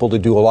hiring people to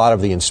do a lot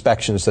of the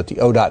inspections that the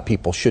ODOT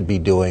people should be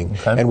doing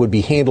and would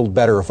be handled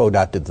better if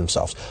ODOT did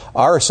themselves.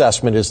 Our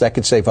assessment is that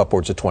could save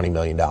upwards of $20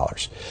 million.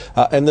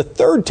 And the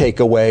third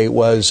takeaway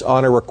was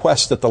on a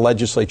request that the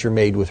legislature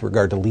made with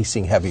regard to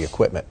leasing heavy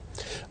equipment.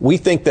 We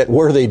think that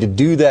were they to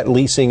do that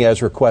leasing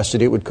as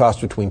requested, it would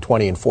cost between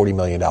 $20 and $40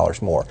 million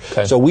more.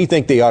 Okay. So we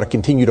think they ought to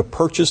continue to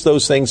purchase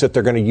those things that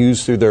they're going to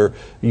use through their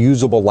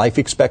usable life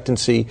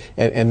expectancy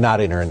and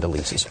not enter into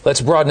leases.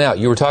 Let's broaden out.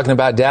 You were talking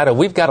about data.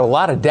 We've got a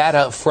lot of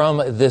data from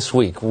this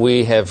week.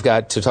 We have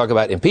got to talk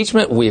about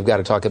impeachment. We've got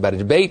to talk about a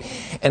debate.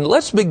 And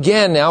let's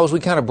begin now as we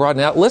kind of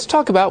broaden out. Let's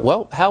talk about,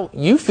 well, how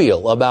you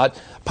feel about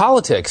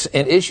politics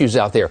and issues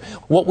out there.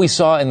 What we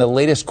saw in the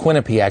latest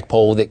Quinnipiac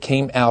poll that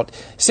came out,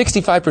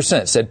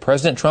 65% said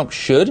President Trump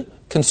should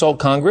consult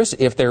Congress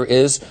if there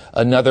is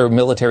another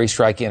military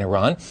strike in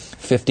Iran.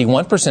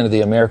 51% of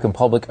the American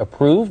public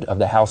approved of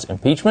the House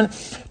impeachment.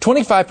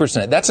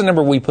 25%, that's a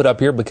number we put up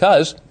here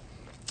because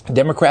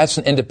Democrats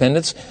and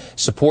independents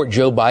support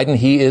Joe Biden.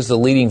 He is the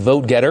leading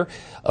vote getter,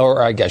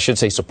 or I should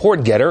say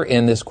support getter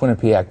in this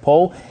Quinnipiac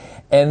poll.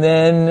 And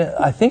then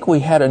I think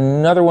we had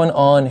another one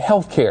on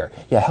health care.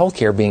 Yeah, health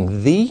care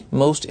being the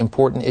most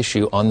important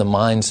issue on the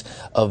minds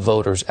of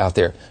voters out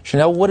there.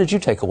 Chanel, what did you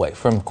take away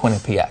from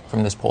Quinnipiac,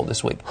 from this poll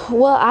this week?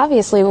 Well,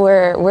 obviously,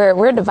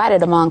 we're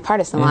divided among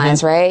partisan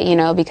lines, right? You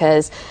know,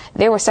 because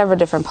there were several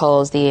different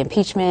polls. The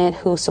impeachment,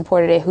 who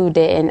supported it, who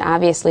didn't.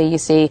 Obviously, you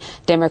see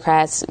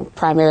Democrats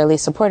primarily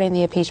supporting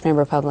the impeachment,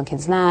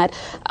 Republicans not.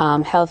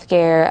 Health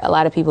care, a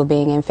lot of people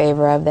being in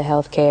favor of the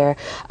health care.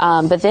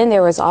 But then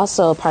there was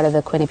also part of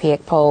the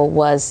Quinnipiac poll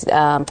was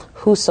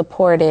who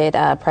supported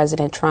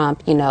President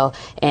Trump, you know,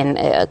 and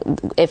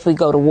if we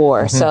go to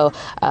war. So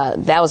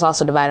that was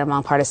also divided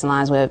among partisan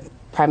lines with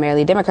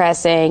primarily Democrats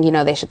saying, you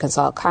know, they should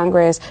consult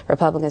Congress,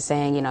 Republicans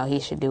saying, you know, he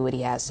should do what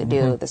he has to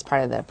do. That's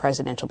part of the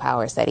presidential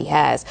powers that he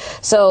has.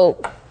 So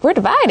we're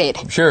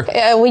divided. Sure.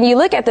 When you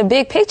look at the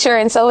big picture.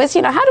 And so it's,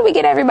 you know, how do we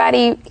get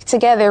everybody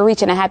together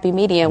reaching a happy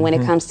medium when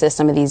it comes to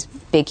some of these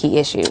big key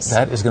issues?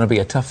 That is going to be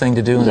a tough thing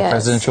to do in the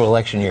presidential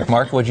election year.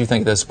 Mark, what do you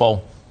think of this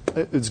poll?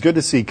 It's good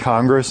to see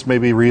Congress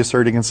maybe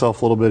reasserting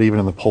itself a little bit, even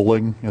in the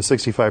polling. You know,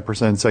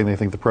 65% saying they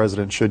think the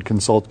president should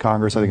consult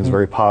Congress. I think it's a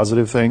very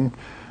positive thing.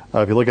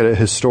 If you look at it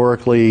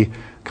historically,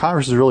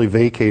 Congress has really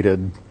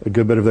vacated a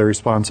good bit of their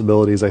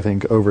responsibilities, I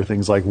think, over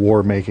things like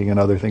war making and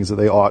other things that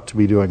they ought to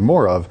be doing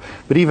more of.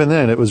 But even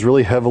then, it was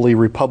really heavily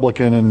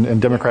Republican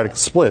and Democratic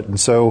split. And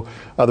so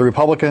the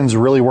Republicans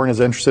really weren't as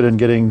interested in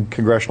getting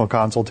congressional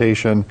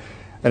consultation.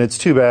 And it's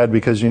too bad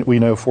because we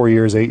know 8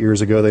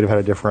 years ago, they'd have had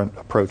a different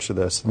approach to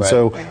this. And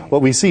so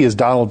what we see is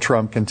Donald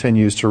Trump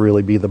continues to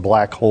really be the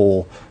black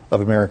hole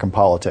of American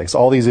politics.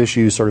 All these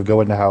issues sort of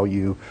go into how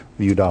you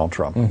view Donald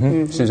Trump.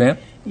 Suzanne?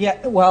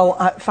 Yeah,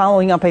 well,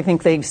 following up, I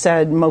think they've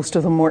said most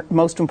of the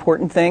most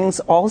important things.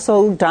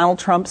 Also, Donald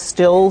Trump's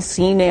still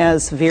seen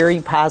as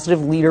very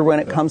positive leader when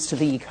it comes to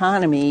the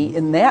economy.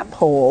 In that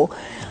poll,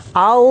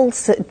 I'll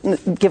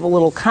give a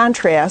little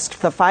contrast.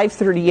 The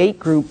 538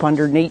 group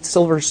under Nate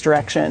Silver's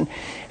direction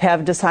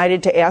have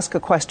decided to ask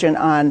a question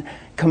on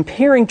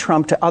comparing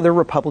Trump to other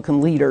Republican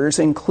leaders,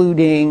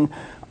 including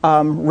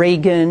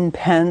Reagan,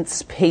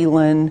 Pence,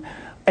 Palin,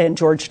 and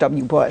George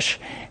W. Bush.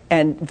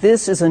 And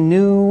this is a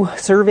new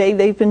survey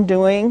they've been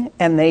doing,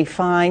 and they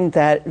find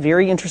that,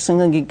 very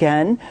interestingly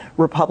again,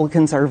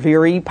 Republicans are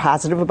very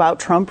positive about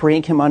Trump,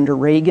 rank him under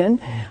Reagan.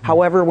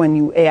 However, when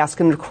you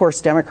ask, and of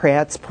course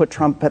Democrats put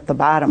Trump at the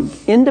bottom,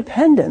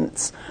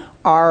 independents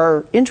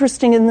are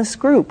interesting in this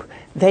group.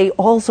 They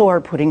also are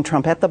putting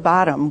Trump at the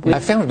bottom. I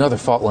found another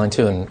fault line,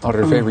 too, and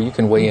Auditor Favor, you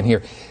can weigh in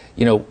here.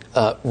 You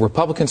know,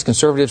 Republicans,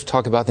 conservatives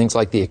talk about things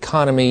like the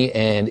economy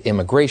and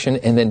immigration,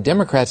 and then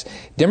Democrats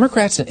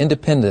and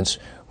independents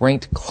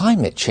ranked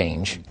climate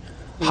change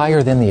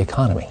higher than the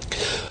economy.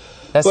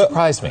 That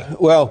surprised me.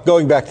 Well,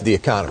 going back to the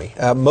economy,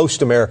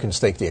 most Americans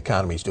think the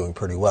economy is doing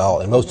pretty well,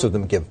 and most of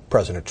them give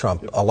President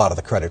Trump a lot of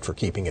the credit for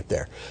keeping it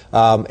there.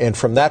 And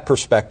from that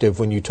perspective,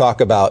 when you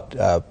talk about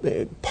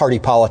party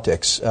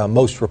politics,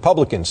 most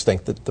Republicans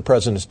think that the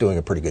president is doing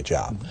a pretty good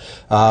job.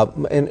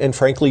 And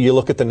frankly, you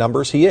look at the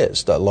numbers, he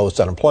is. The lowest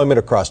unemployment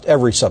across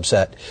every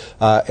subset,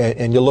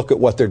 and you look at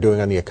what they're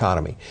doing on the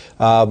economy.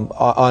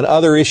 On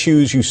other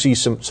issues, you see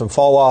some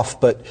fall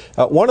off, but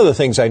one of the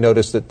things I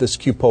noticed that this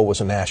Q poll was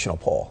a national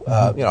poll.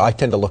 You know, I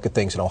tend to look at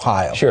things in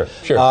Ohio. Sure.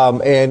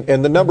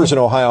 And the numbers in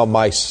Ohio,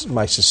 my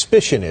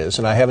suspicion is,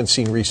 and I haven't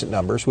seen recent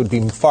numbers, would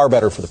be far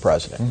better for the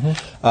president.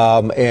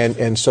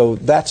 And so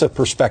that's a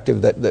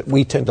perspective that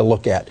we tend to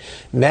look at.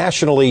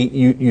 Nationally,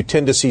 you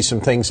tend to see some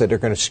things that are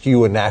going to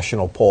skew a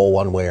national poll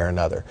one way or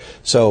another.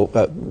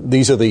 So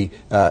these are the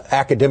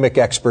academic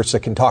experts that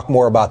can talk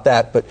more about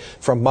that. But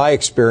from my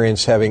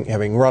experience,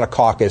 having run a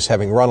caucus,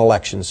 having run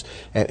elections,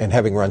 and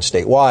having run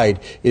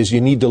statewide, is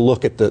you need to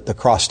look at the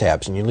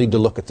crosstabs, and you need to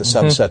look at the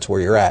subsets where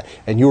you're at.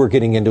 And you were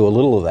getting into a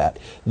little of that.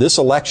 This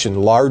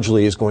election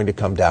largely is going to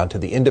come down to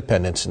the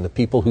independents and the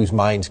people whose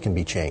minds can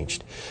be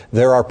changed.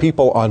 There are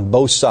people on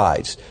both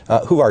sides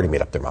who've already made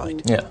up their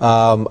mind. Yeah.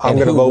 I'm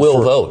going to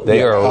vote.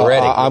 They are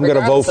ready. I'm going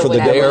to vote for the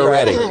Democrat. They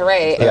are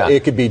ready. Right.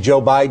 It could be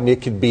Joe Biden.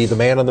 It could be the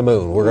man on the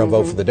moon. We're going to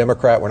vote for the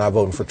Democrat. We're not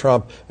voting for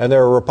Trump. And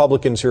there are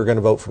Republicans who are going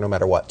to vote for no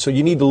matter what. So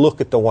you need to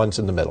look at the ones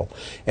in the middle.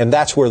 And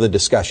that's where the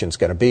discussion's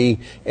going to be.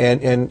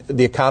 And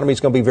the economy is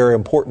going to be very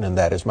important in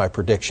that, is my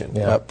prediction.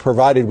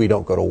 provided we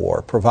don't go to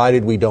war,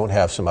 provided we don't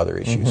have some other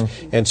issues.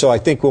 And so I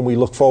think when we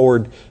look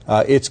forward,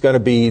 it's going to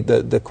be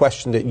the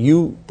question that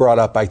you brought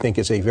up, I think,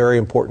 is a very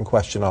important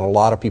question on a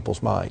lot of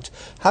people's minds.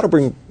 How to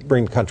bring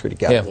the country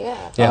together.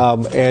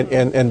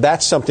 And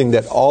that's something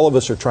that all of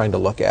us are trying to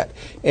look at.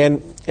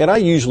 And I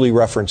usually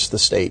reference the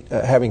state,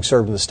 having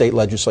served in the state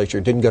legislature,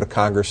 didn't go to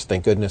Congress,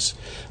 thank goodness.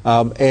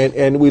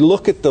 And we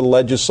look at the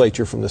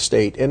legislature from the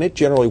state, and it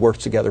generally works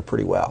together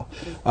pretty well.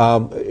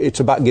 It's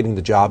about getting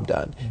the job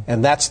done.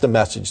 And that's the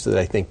message that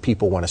I think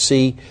people want to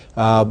see.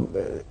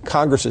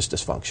 Congress is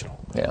dysfunctional.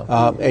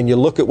 And you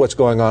look at what's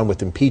going on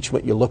with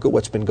impeachment, you look at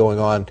what's been going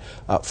on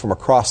from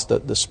across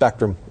the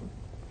spectrum.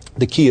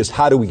 The key is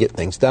how do we get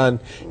things done,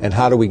 and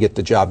how do we get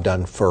the job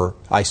done for,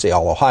 I say,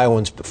 all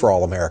Ohioans, but for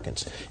all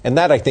Americans. And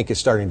that, I think, is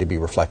starting to be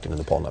reflected in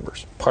the poll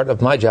numbers. Part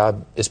of my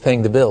job is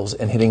paying the bills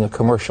and hitting a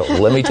commercial.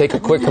 Let me take a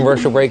quick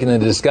commercial break, and then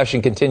the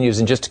discussion continues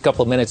in just a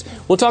couple of minutes.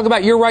 We'll talk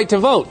about your right to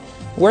vote,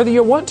 whether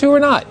you want to or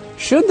not.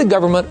 Should the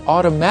government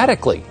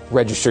automatically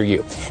register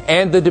you?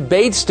 And the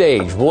debate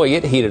stage, boy,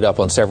 it heated up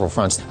on several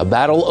fronts. A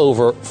battle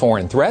over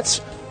foreign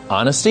threats,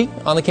 honesty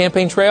on the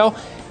campaign trail,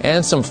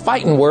 and some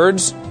fighting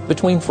words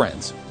between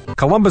friends.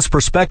 Columbus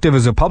Perspective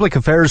is a public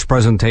affairs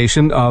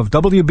presentation of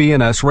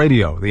WBNS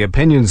Radio. The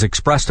opinions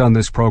expressed on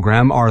this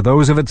program are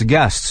those of its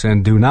guests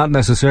and do not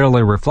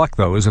necessarily reflect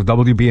those of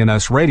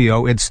WBNS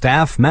Radio, its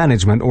staff,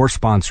 management, or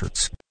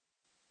sponsors.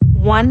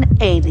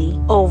 180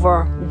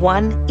 over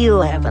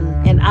 111,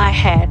 and I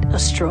had a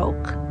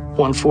stroke.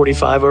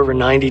 145 over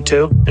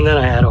 92, and then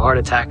I had a heart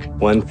attack.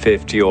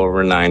 150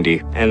 over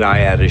 90, and I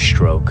had a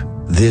stroke.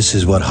 This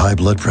is what high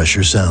blood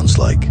pressure sounds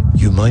like.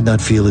 You might not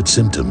feel its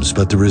symptoms,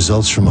 but the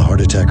results from a heart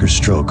attack or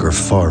stroke are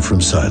far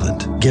from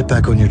silent. Get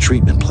back on your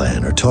treatment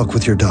plan or talk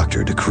with your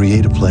doctor to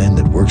create a plan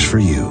that works for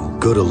you.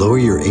 Go to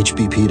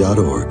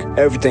loweryourhbp.org.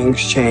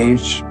 Everything's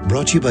changed.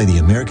 Brought to you by the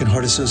American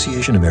Heart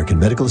Association, American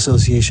Medical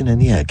Association,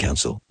 and the Ad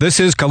Council. This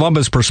is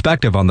Columbus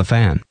Perspective on the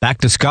Fan. Back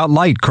to Scott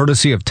Light,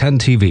 courtesy of 10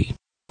 TV.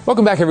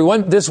 Welcome back,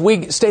 everyone. This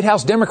week, State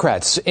House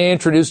Democrats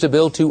introduced a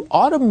bill to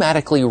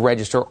automatically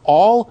register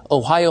all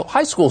Ohio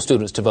high school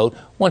students to vote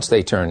once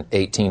they turn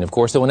 18, of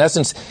course. So in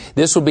essence,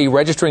 this would be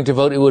registering to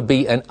vote. It would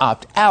be an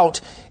opt-out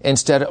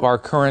instead of our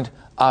current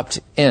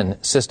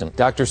opt-in system.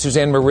 Dr.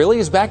 Suzanne Merilli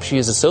is back. She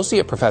is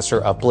Associate Professor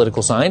of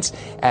Political Science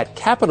at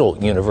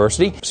Capital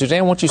University.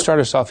 Suzanne, why don't you start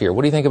us off here?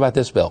 What do you think about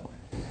this bill?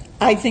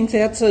 I think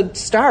that's a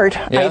start.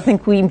 I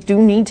think we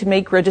do need to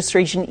make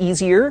registration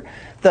easier.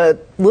 The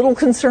little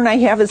concern I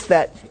have is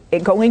that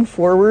going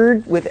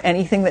forward with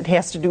anything that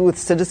has to do with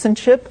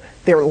citizenship,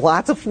 there are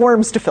lots of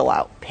forms to fill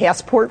out.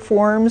 Passport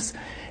forms,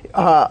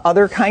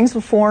 other kinds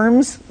of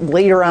forms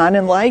later on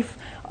in life.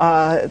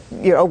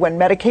 When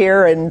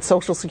Medicare and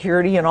Social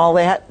Security and all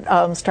that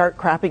start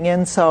cropping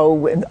in,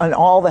 and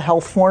all the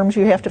health forms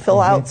you have to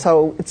fill out.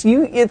 So it's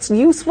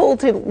useful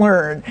to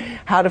learn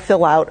how to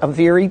fill out a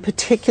very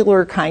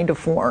particular kind of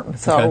form.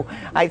 So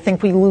I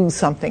think we lose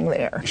something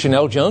there.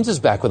 Chanel Jones is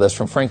back with us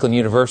from Franklin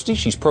University.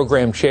 She's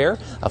program chair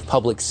of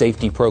public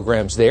safety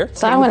programs there.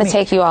 So I want to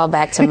take you all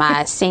back to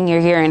my senior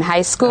year in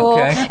high school.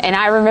 And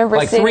I remember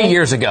like 3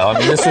 years ago. I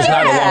mean, this was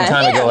not a long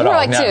time ago at all. More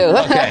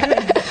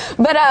like 2.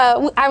 But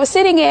I was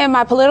sitting in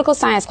my political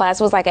science class.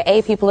 It was like an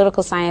AP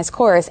political science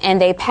course, and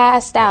they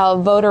passed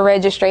out voter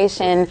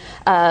registration,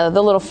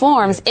 the little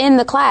forms in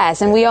the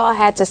class, and we all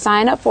had to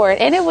sign up for it.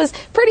 And it was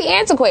pretty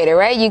antiquated,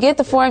 right? You get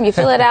the form, you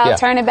fill it out,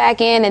 turn it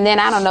back in, and then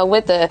I don't know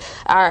what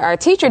our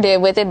teacher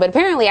did with it, but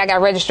apparently I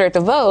got registered to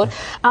vote.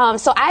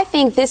 So I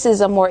think this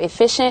is a more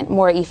efficient,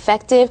 more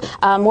effective,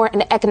 more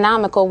an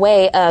economical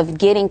way of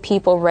getting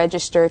people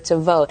registered to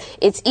vote.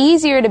 It's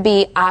easier to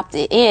be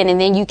opted in,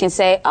 and then you can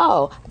say,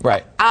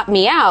 opt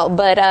me out,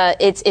 but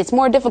it's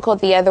more difficult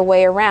the other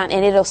way around,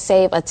 and it'll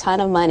save a ton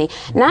of money.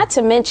 Not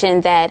to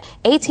mention that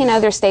 18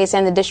 other states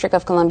and the District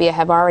of Columbia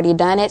have already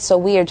done it, so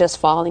we are just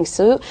following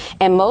suit.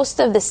 And most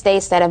of the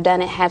states that have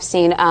done it have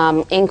seen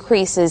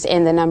increases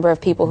in the number of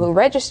people who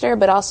register,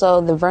 but also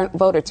the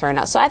voter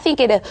turnout. So I think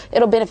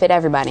it'll benefit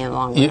everybody in the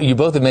long run. You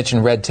both have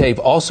mentioned red tape.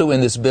 Also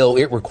in this bill,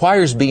 it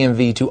requires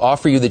BMV to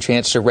offer you the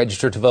chance to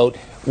register to vote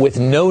with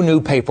no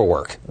new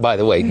paperwork. By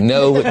the way,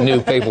 no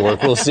new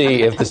paperwork. We'll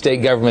see if the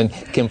state government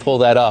can pull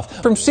that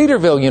off. From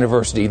Cedarville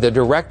University, the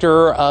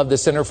director of the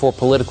Center for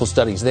Political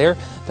Studies there,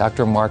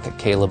 Dr. Mark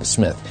Caleb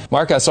Smith.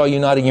 Mark, I saw you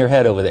nodding your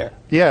head over there.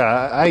 Yeah,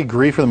 I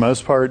agree for the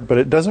most part, but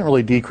it doesn't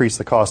really decrease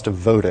the cost of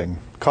voting.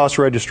 Cost of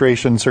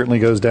registration certainly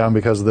goes down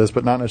because of this,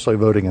 but not necessarily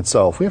voting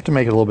itself. We have to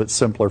make it a little bit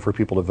simpler for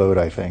people to vote,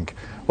 I think.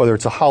 Whether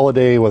it's a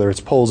holiday, whether it's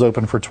polls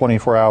open for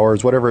 24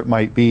 hours, whatever it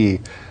might be,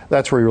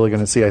 that's where you're really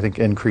going to see, I think,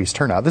 increased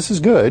turnout. This is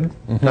good.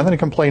 Nothing to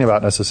complain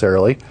about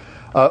necessarily.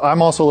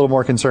 I'm also a little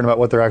more concerned about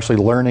what they're actually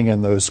learning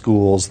in those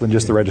schools than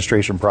just the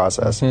registration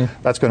process.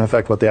 That's going to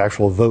affect what the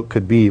actual vote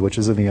could be, which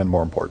is in the end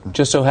more important.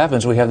 Just so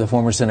happens we have the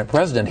former Senate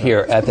president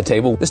here at the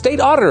table. The state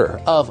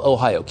auditor of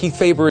Ohio, Keith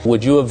Faber,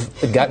 would you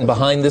have gotten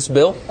behind this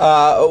bill?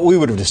 We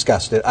would have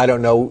discussed it. I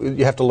don't know.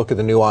 You have to look at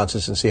the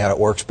nuances and see how it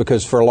works,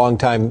 because for a long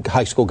time,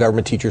 high school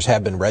government teachers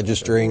have been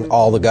registering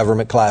all the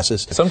government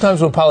classes.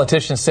 Sometimes when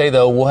politicians say,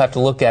 though, we'll have to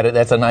look at it,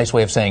 that's a nice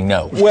way of saying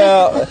no.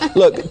 Well,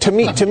 look, to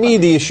me,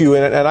 the issue,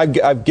 and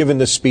I've given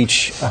this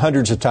speech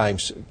hundreds of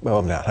times,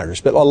 well, not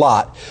hundreds, but a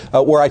lot,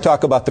 where I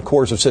talk about the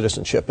cores of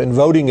citizenship, and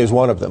voting is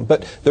one of them.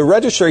 But the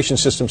registration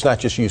system's not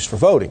just used for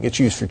voting. It's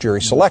used for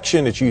jury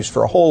selection. It's used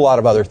for a whole lot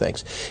of other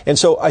things. And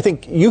so I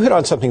think you hit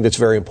on something that's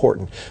very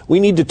important. We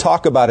need to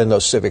talk about in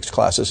those civics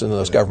classes and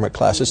those government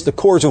classes the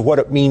cores of what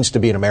it means to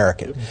be an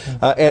American.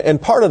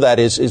 And part of that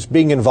is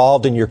being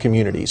involved in your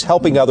communities,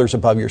 helping others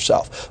above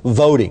yourself,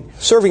 voting,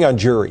 serving on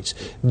juries,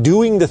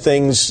 doing the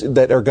things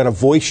that are going to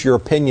voice your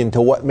opinion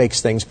to what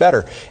makes things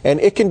better. And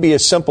it can be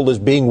as simple as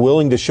being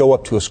willing to show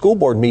up to a school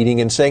board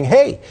meeting and saying,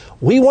 hey,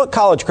 we want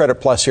College Credit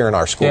Plus here in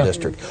our school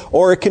district.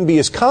 Or it can be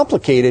as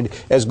complicated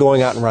as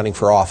going out and running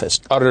for office.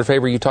 Auditor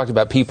Faber, you talked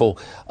about people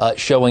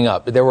showing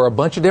up. There were a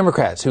bunch of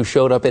Democrats who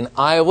showed up in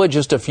Iowa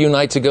just a few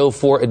nights ago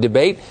for a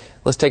debate.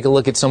 Let's take a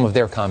look at some of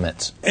their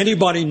comments.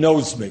 Anybody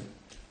knows me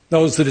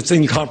knows that it's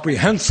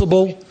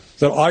incomprehensible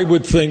that I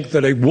would think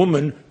that a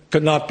woman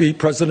could not be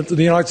president of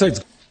the United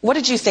States. What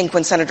did you think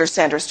when Senator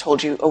Sanders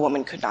told you a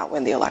woman could not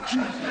win the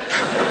election?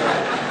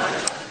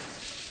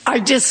 I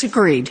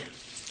disagreed.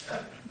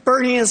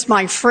 Bernie is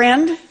my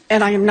friend,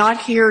 and I am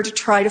not here to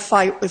try to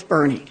fight with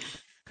Bernie.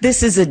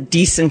 This is a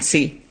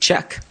decency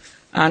check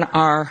on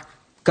our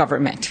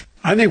government.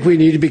 I think we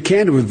need to be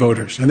candid with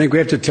voters. I think we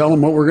have to tell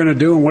them what we're going to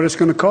do and what it's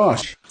going to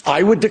cost.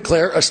 I would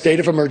declare a state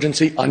of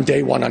emergency on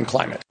day one on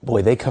climate.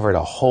 Boy, they covered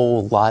a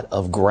whole lot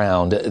of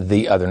ground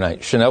the other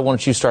night. Chanel, why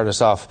don't you start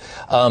us off?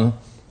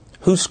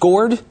 Who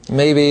scored?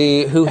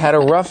 Maybe who had a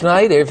rough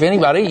night, if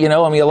anybody? A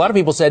lot of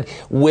people said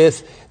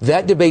with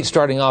that debate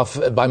starting off,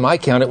 by my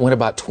count, it went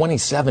about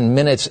 27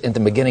 minutes in the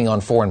beginning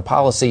on foreign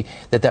policy,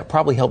 that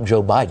probably helped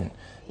Joe Biden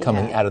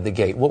coming out of the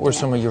gate. What were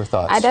some of your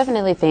thoughts? I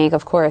definitely think,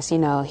 of course, he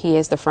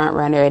is the front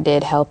runner. It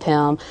did help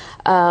him.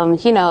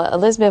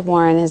 Elizabeth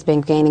Warren has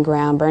been gaining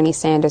ground, Bernie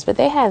Sanders, but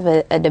they have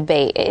a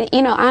debate.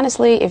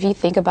 Honestly, if you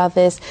think about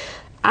this,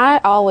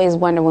 I always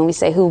wonder when we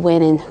say who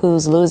win and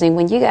who's losing,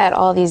 when you got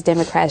all these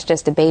Democrats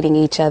just debating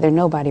each other,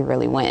 nobody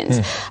really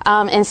wins.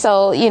 And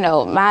so,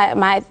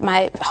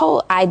 my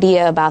whole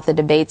idea about the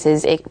debates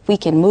is we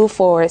can move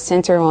forward,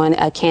 center on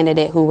a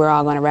candidate who we're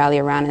all going to rally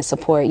around and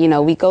support.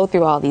 We go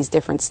through all these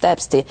different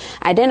steps to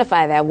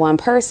identify that one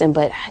person,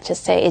 but I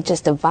just say it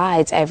just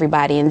divides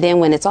everybody. And then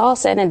when it's all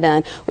said and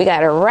done, we got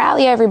to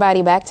rally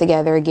everybody back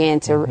together again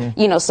to,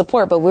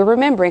 support. But we're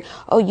remembering,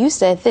 you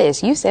said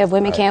this, you said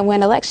women can't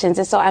win elections.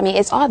 And so,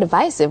 it's all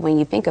divisive when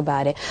you think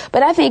about it.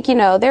 But I think,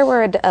 there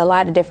were a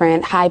lot of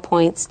different high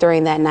points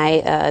during that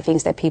night,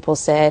 things that people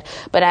said.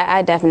 But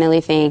I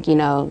definitely think,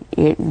 Joe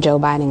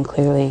Biden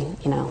clearly,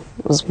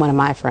 was one of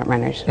my front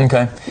runners.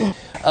 Okay.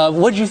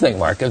 What did you think,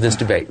 Mark, of this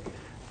debate?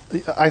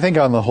 I think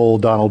on the whole,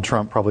 Donald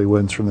Trump probably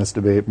wins from this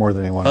debate more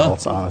than anyone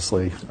else,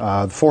 honestly.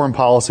 Foreign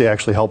policy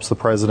actually helps the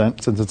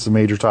president since it's a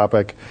major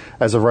topic.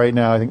 As of right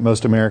now, I think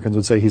most Americans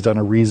would say he's done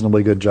a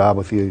reasonably good job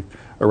with the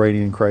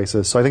Iranian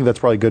crisis. So I think that's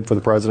probably good for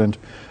the president.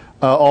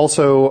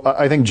 Also,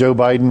 I think Joe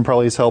Biden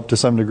probably has helped to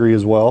some degree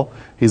as well.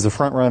 He's the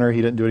front runner.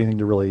 He didn't do anything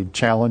to really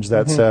challenge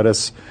that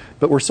status.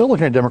 But we're still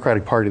looking at a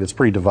Democratic Party that's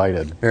pretty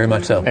divided. Very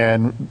much so.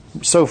 And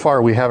so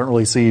far, we haven't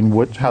really seen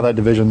how that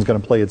division is going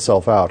to play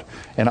itself out.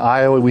 In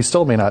Iowa, we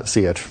still may not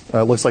see it.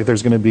 It looks like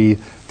there's going to be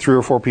 3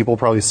 or 4 people,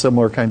 probably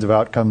similar kinds of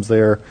outcomes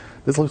there.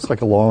 This looks like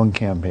a long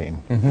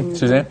campaign.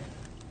 Suzanne?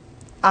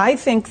 I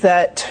think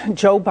that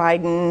Joe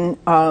Biden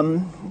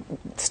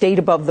stayed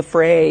above the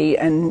fray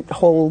and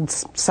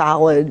holds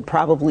solid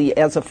probably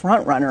as a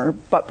front runner,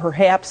 but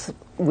perhaps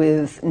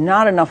with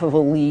not enough of a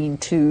lead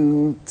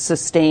to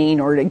sustain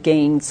or to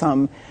gain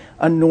some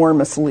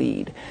enormous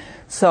lead.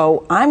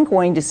 So I'm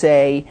going to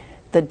say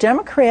the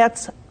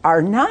Democrats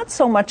are not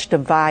so much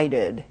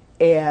divided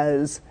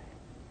as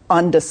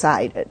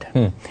undecided.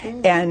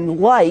 And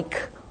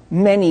like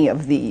many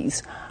of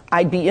these,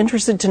 I'd be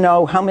interested to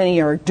know how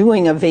many are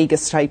doing a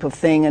Vegas type of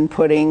thing and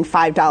putting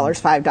 $5,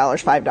 $5,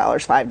 $5,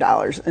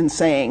 $5 and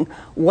saying,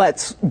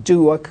 let's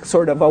do a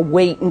sort of a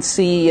wait and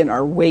see, and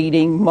are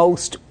waiting.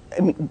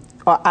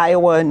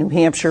 Iowa and New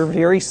Hampshire,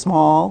 very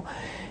small.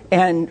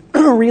 And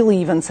really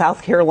even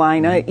South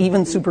Carolina,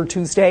 even Super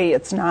Tuesday,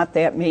 it's not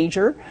that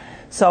major.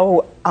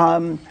 So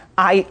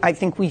I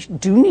think we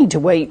do need to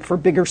wait for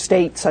bigger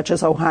states such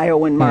as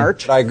Ohio in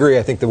March. I agree.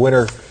 I think the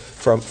winner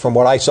from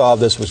what I saw of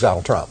this was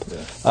Donald Trump.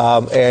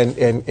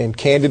 And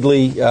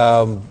candidly,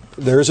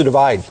 there is a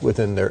divide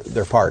within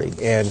their party.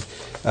 And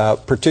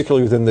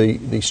particularly within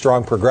the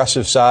strong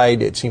progressive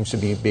side. It seems to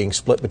be being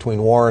split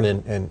between Warren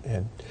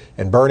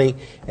and Bernie.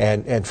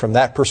 And from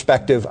that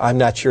perspective, I'm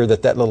not sure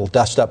that little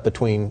dust up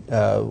between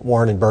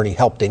Warren and Bernie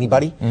helped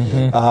anybody.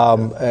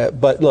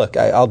 But look,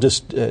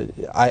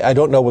 I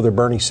don't know whether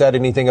Bernie said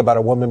anything about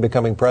a woman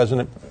becoming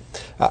president.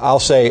 I'll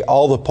say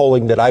all the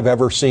polling that I've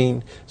ever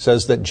seen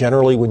says that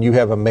generally when you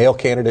have a male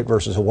candidate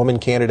versus a woman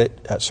candidate,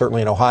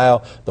 certainly in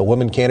Ohio, the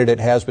woman candidate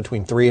has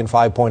between 3 and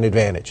 5 point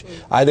advantage.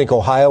 I think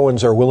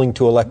Ohioans are willing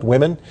to elect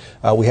women.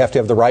 We have to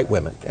have the right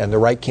women and the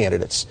right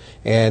candidates.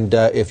 And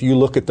if you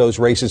look at those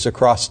races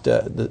across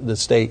the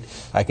state,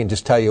 I can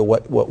just tell you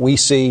what we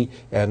see,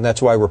 and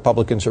that's why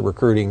Republicans are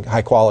recruiting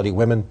high-quality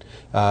women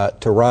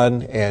to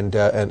run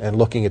and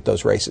looking at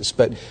those races.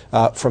 But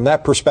from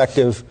that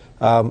perspective,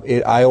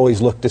 I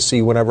always look to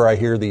see whenever I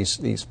hear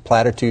these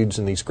platitudes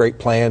and these great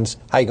plans,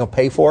 how are you going to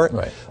pay for it?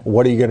 Right.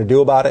 What are you going to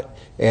do about it?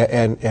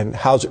 And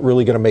how's it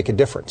really going to make a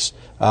difference?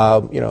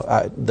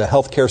 The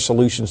healthcare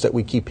solutions that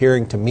we keep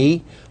hearing, to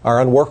me,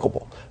 are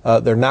unworkable.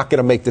 They're not going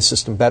to make the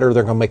system better.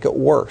 They're going to make it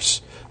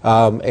worse.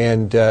 One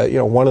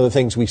of the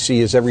things we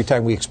see is every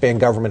time we expand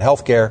government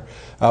health care,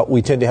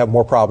 we tend to have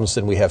more problems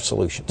than we have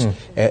solutions.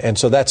 And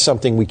so that's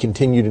something we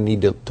continue to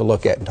need to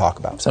look at and talk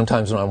about.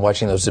 Sometimes when I'm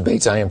watching those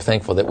debates, I am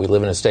thankful that we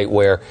live in a state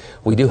where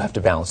we do have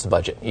to balance the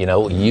budget.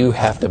 You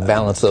have to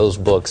balance those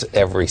books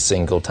every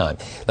single time.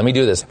 Let me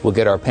do this. We'll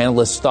get our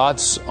panelists'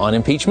 thoughts on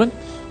impeachment,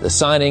 the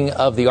signing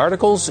of the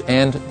articles,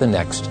 and the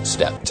next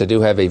step. I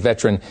do have a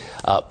veteran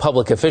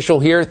public official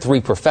here, 3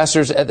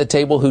 professors at the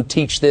table who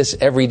teach this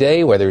every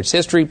day, whether it's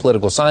history,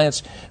 political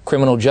science,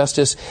 criminal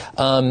justice.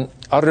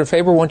 Auditor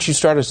Faber, why don't you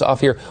start us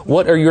off here?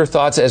 What are your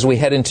thoughts as we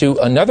head into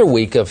another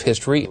week of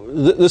history?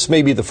 This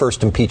may be the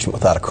first impeachment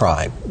without a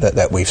crime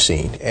that we've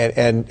seen.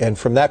 And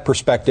from that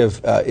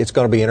perspective, it's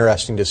going to be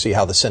interesting to see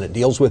how the Senate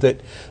deals with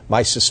it.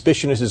 My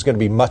suspicion is it's going to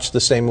be much the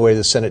same way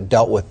the Senate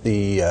dealt with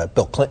the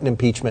Bill Clinton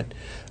impeachment.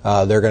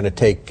 They're going to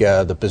take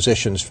the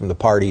positions from the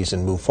parties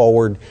and move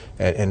forward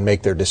and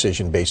make their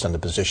decision based on the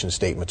position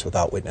statements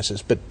without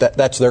witnesses. But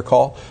that's their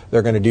call.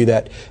 They're going to do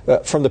that.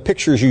 From the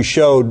pictures you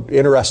showed,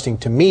 interesting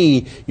to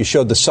me, you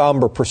showed the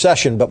somber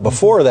procession, but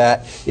before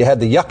that, you had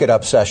the yuck it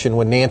up session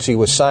when Nancy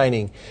was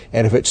signing.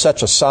 And if it's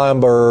such a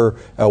somber,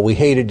 we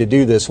hated to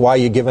do this, why are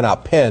you giving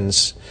out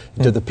pens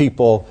to the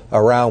people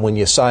around when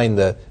you sign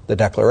the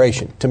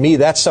declaration? To me,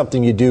 that's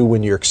something you do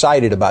when you're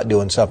excited about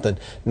doing something,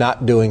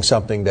 not doing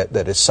something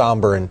that is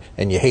somber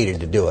and you hated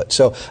to do it.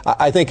 So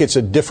I think it's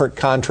a different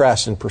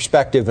contrast in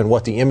perspective and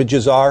what the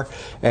images are,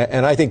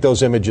 and I think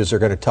those images are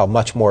going to tell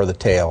much more of the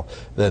tale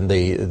than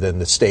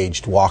the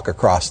staged walk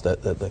across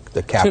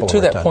the Capitol.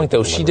 To that point,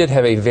 though, she did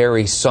have a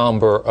very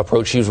somber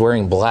approach. She was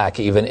wearing black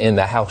even in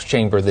the House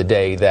chamber the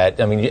day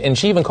and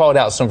she even called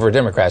out some of her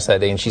Democrats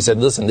that day, and she said,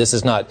 listen, this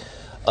is not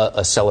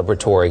a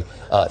celebratory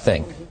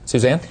thing.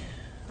 Suzanne?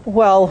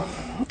 Well,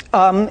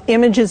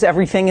 image is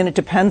everything, and it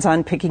depends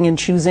on picking and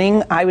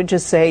choosing. I would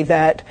just say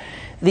that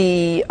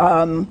the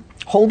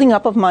holding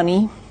up of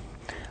money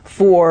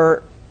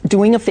for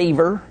doing a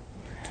favor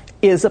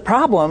is a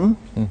problem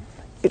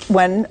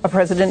when a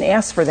president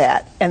asks for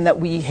that, and that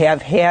we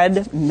have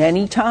had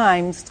many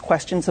times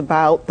questions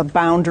about the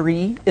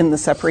boundary in the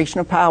separation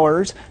of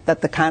powers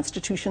that the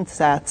Constitution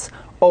sets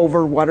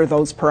over what are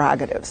those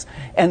prerogatives.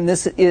 And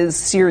this is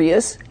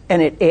serious,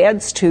 and it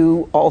adds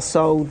to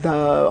also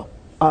the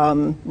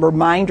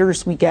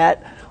reminders we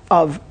get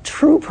of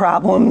true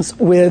problems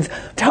with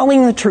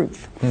telling the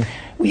truth.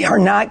 We are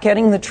not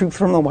getting the truth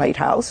from the White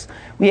House.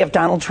 We have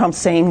Donald Trump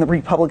saying the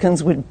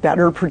Republicans would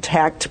better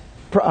protect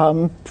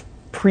prior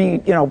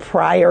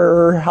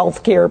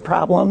health care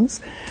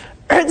problems.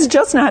 It's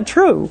just not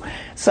true.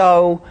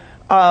 So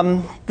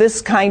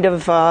this kind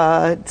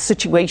of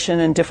situation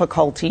and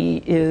difficulty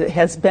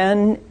has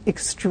been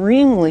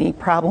extremely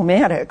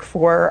problematic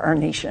for our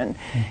nation,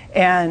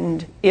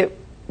 and it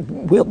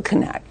will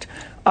connect.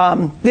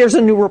 There's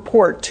a new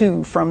report,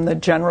 too, from the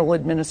General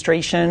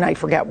Administration. I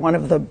forget one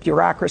of the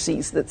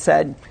bureaucracies that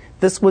said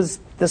this was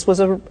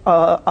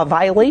a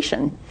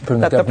violation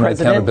from that the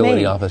president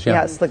Accountability made. Office, yeah.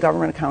 Yes, the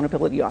Government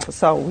Accountability Office.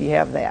 So we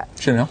have that.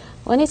 Chanel?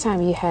 Well,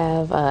 anytime you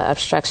have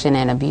obstruction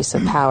and abuse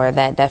of power,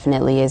 that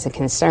definitely is a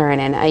concern.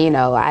 And,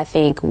 I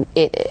think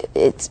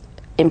it's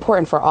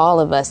important for all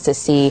of us to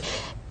see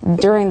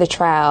during the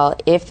trial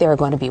if there are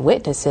going to be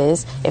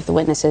witnesses, if the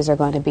witnesses are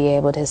going to be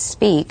able to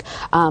speak.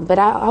 But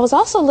I was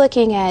also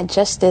looking at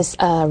Justice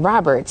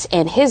Roberts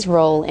and his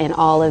role in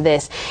all of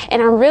this.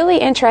 And I'm really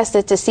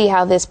interested to see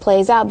how this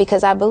plays out,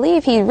 because I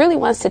believe he really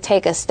wants to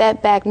take a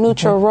step back,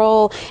 neutral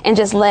role, and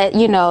just let,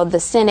 the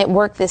Senate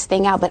work this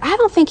thing out. But I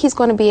don't think he's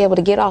going to be able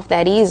to get off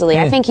that easily.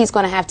 I think he's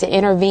going to have to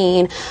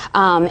intervene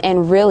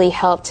and really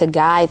help to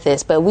guide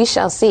this. But we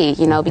shall see,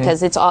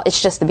 because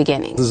it's just the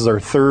beginning. This is our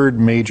third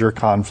major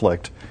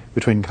conflict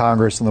between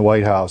Congress and the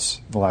White House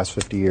in the last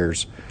 50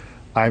 years.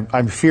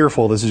 I'm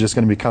fearful this is just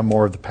going to become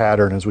more of the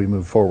pattern as we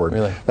move forward.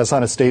 Really? That's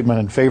not a statement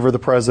in favor of the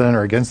president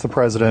or against the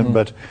president,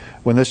 but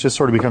when this just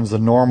sort of becomes the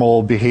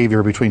normal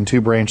behavior between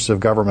two branches of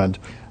government,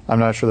 I'm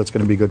not sure that's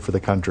going to be good for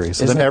the country.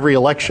 So then every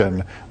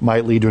election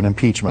might lead to an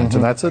impeachment,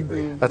 and that's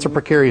a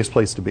precarious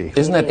place to be.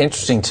 Isn't that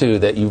interesting, too,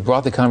 that you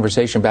brought the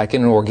conversation back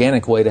in an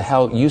organic way to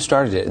how you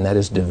started it, and that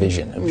is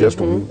division, of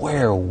just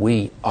where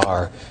we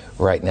are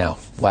right now.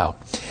 Wow.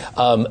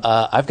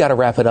 I've got to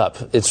wrap it up.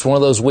 It's one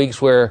of those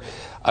weeks where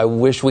I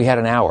wish we had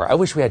an hour. I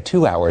wish we had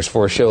 2 hours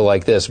for a show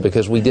like this,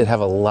 because we did have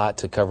a lot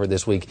to cover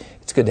this week.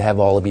 It's good to have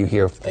all of you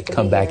here.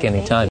 Come back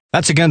anytime.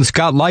 That's again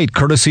Scott Light,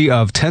 courtesy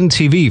of 10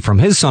 TV from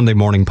his Sunday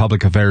morning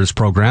public affairs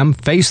program,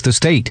 Face the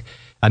State.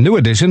 A new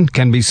edition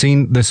can be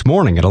seen this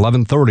morning at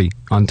 11:30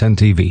 on 10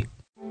 TV.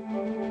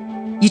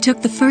 You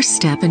took the first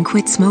step and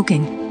quit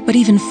smoking, but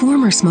even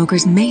former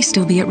smokers may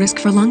still be at risk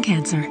for lung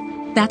cancer.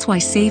 That's why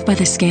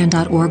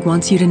SaveByTheScan.org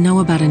wants you to know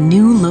about a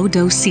new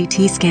low-dose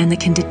CT scan that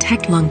can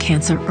detect lung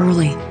cancer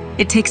early.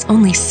 It takes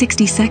only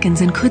 60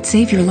 seconds and could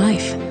save your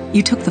life.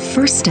 You took the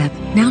first step,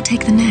 now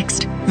take the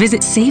next.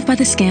 Visit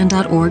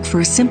SaveByTheScan.org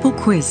for a simple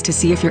quiz to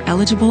see if you're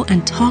eligible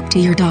and talk to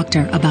your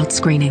doctor about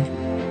screening.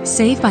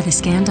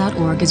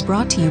 SaveByTheScan.org is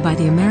brought to you by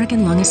the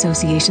American Lung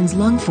Association's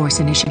Lung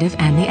Force Initiative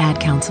and the Ad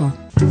Council.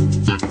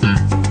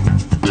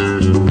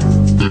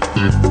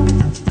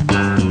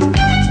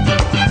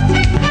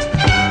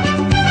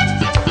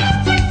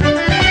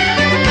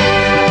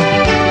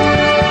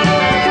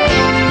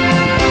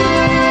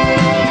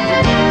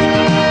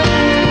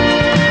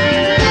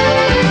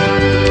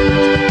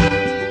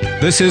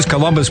 This is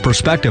Columbus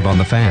Perspective on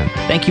the Fan.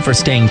 Thank you for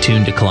staying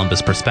tuned to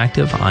Columbus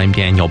Perspective. I'm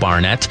Daniel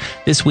Barnett.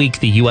 This week,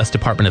 the U.S.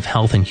 Department of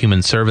Health and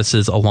Human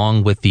Services,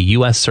 along with the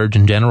U.S.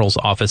 Surgeon General's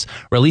office,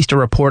 released a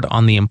report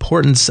on the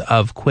importance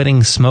of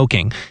quitting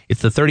smoking.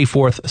 It's the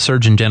 34th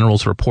Surgeon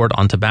General's report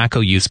on tobacco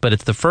use, but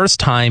it's the first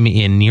time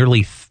in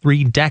nearly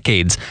 3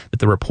 decades that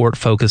the report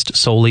focused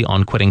solely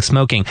on quitting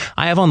smoking.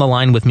 I have on the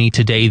line with me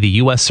today the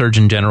U.S.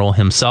 Surgeon General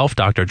himself,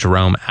 Dr.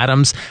 Jerome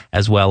Adams,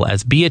 as well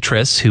as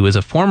Beatrice, who is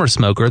a former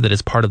smoker that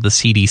is part of the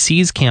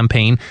CDC's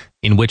campaign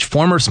in which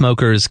former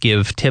smokers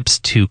give tips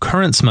to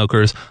current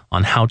smokers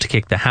on how to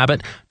kick the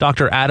habit.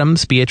 Dr.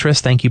 Adams,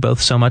 Beatrice, thank you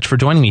both so much for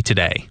joining me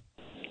today.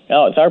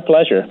 Oh, it's our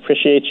pleasure.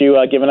 Appreciate you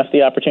giving us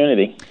the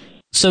opportunity.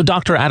 So,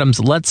 Dr. Adams,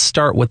 let's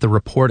start with the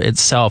report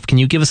itself. Can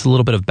you give us a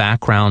little bit of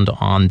background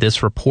on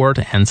this report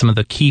and some of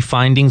the key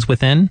findings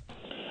within?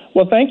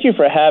 Well, thank you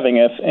for having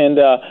us. And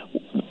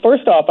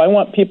first off, I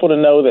want people to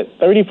know that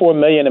 34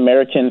 million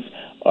Americans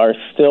are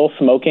still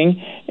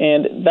smoking,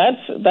 and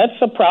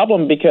that's a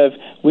problem because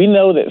we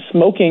know that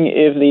smoking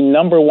is the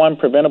number one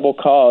preventable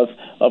cause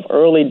of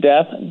early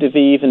death,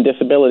 disease, and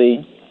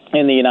disability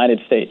in the United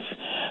States.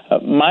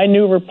 My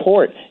new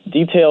report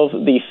details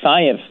the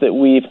science that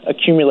we've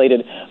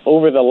accumulated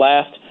over the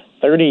last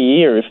 30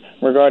 years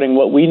regarding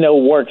what we know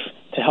works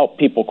to help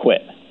people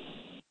quit.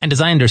 And as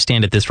I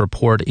understand it, this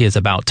report is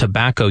about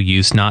tobacco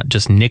use, not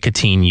just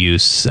nicotine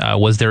use.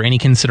 Was there any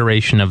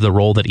consideration of the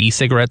role that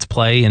e-cigarettes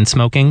play in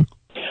smoking?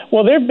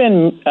 Well, there have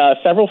been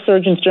several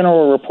Surgeon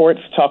General reports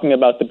talking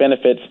about the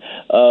benefits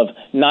of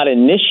not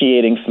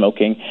initiating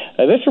smoking.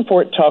 This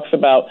report talks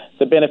about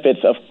the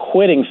benefits of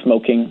quitting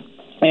smoking.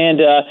 And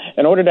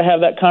in order to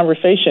have that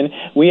conversation,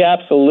 we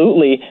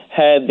absolutely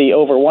had the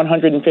over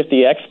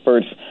 150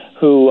 experts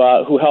who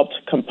helped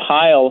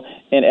compile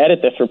and edit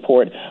this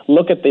report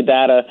look at the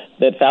data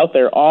that's out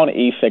there on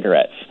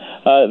e-cigarettes.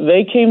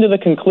 They came to the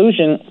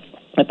conclusion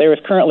that there is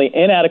currently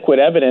inadequate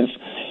evidence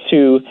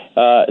to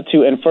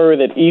infer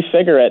that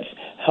e-cigarettes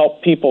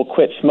help people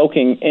quit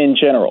smoking in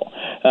general.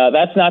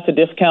 That's not to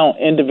discount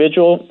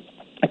individual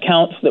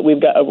accounts that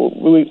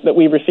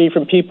we've received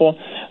from people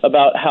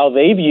about how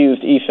they've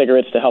used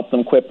e-cigarettes to help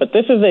them quit. But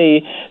this is a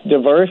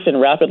diverse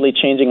and rapidly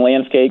changing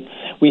landscape.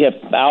 We have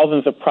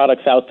thousands of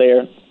products out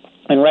there,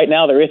 and right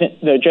now there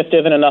just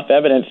isn't enough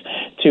evidence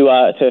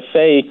to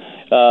say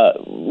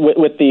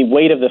with the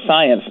weight of the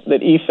science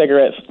that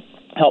e-cigarettes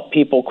help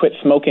people quit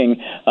smoking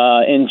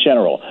in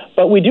general.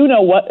 But we do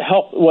know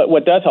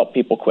what does help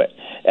people quit.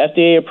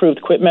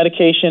 FDA-approved quit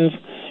medications,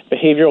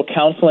 behavioral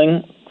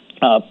counseling,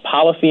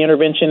 policy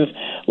interventions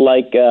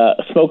like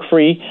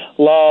smoke-free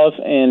laws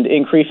and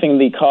increasing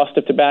the cost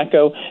of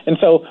tobacco. And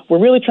so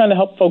we're really trying to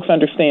help folks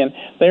understand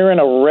there are an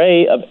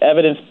array of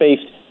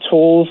evidence-based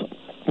tools,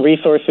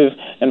 resources,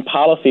 and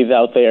policies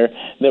out there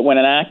that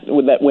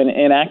when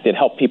enacted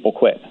help people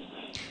quit.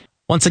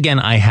 Once again,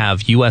 I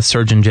have U.S.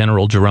 Surgeon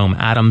General Jerome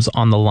Adams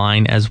on the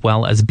line, as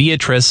well as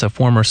Beatrice, a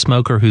former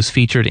smoker who's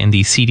featured in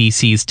the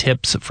CDC's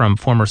Tips from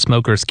Former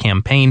Smokers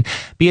campaign.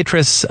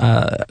 Beatrice,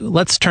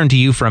 let's turn to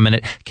you for a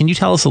minute. Can you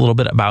tell us a little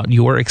bit about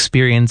your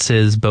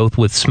experiences both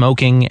with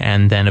smoking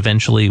and then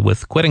eventually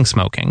with quitting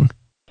smoking?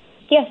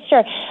 Yes,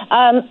 sure.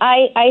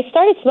 I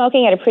started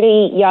smoking at a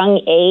pretty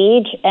young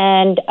age,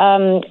 and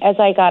as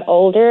I got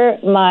older,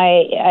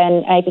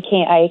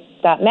 I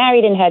got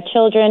married and had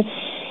children.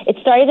 it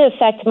started to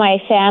affect my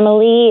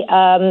family.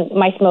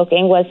 My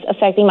smoking was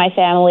affecting my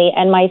family,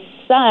 and my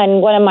son,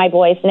 one of my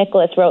boys,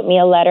 Nicholas, wrote me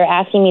a letter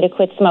asking me to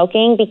quit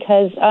smoking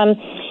because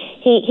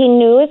he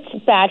knew it's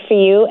bad for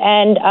you.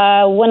 And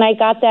when I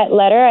got that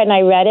letter and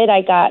I read it,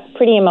 I got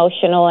pretty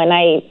emotional, and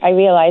I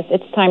realized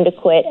it's time to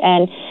quit.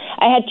 And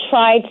I had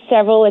tried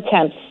several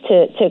attempts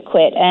to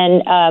quit,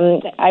 and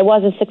I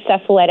wasn't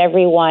successful at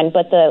every one,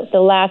 but the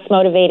last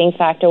motivating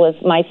factor was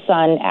my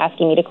son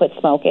asking me to quit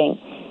smoking.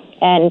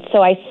 And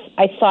so I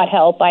sought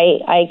help.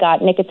 I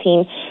got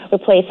nicotine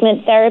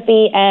replacement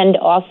therapy, and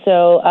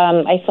also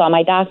I saw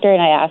my doctor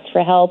and I asked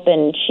for help,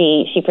 and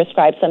she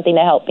prescribed something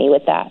to help me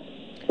with that,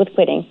 with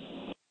quitting.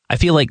 I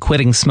feel like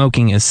quitting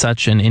smoking is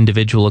such an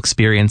individual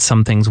experience.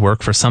 Some things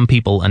work for some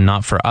people and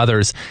not for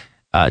others.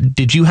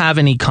 Did you have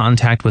any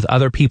contact with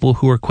other people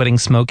who were quitting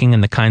smoking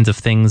and the kinds of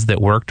things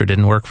that worked or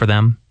didn't work for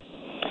them?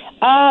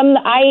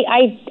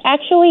 I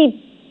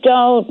actually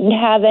don't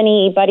have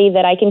anybody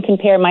that I can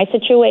compare my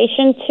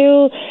situation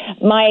to.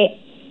 My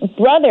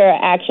brother,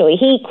 actually,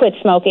 he quit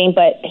smoking,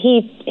 but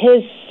his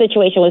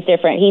situation was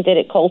different. He did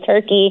it cold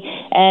turkey,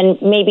 and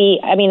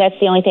that's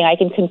the only thing I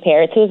can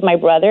compare it to is my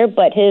brother,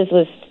 but his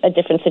was a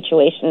different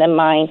situation than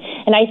mine.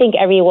 And I think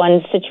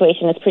everyone's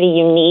situation is pretty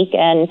unique,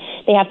 and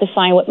they have to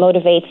find what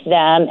motivates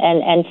them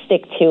and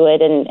stick to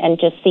it and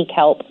just seek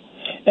help.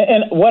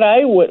 And what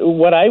I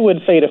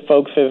would say to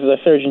folks as the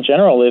Surgeon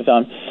General is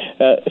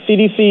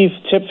CDC's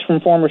Tips from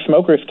Former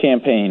Smokers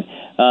campaign.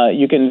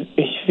 You can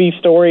see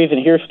stories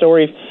and hear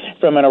stories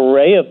from an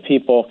array of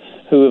people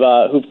who've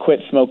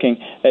quit smoking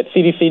at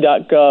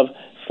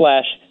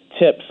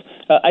cdc.gov/tips.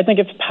 I think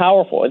it's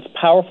powerful. It's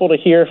powerful to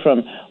hear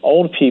from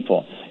old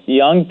people,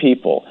 young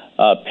people,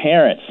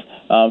 parents,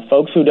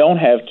 folks who don't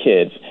have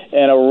kids,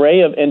 an array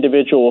of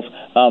individuals,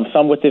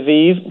 some with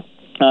disease,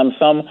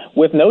 some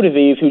with no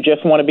disease who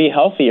just want to be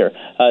healthier,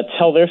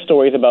 tell their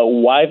stories about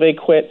why they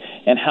quit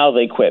and how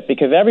they quit,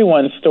 because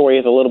everyone's story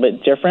is a little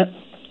bit different.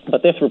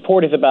 But this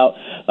report is about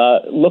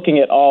looking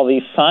at all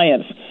the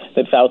science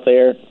that's out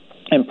there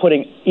and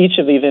putting each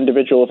of these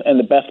individuals in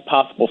the best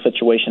possible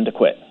situation to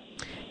quit.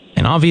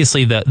 And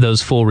obviously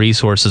those full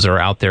resources are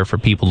out there for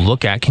people to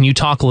look at. Can you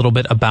talk a little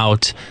bit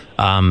about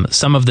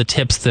some of the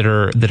tips that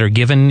are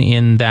given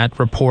in that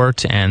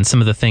report and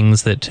some of the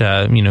things that,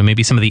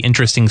 maybe some of the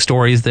interesting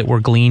stories that were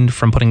gleaned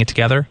from putting it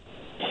together?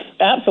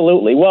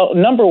 Absolutely. Well,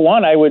 number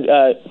one, I would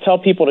tell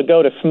people to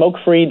go to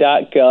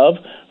smokefree.gov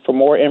for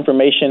more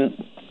information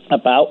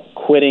about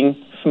quitting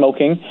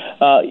smoking.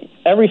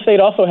 Every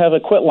state also has a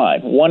quit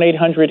line,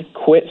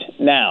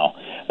 1-800-QUIT-NOW,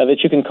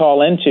 that you can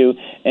call into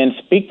and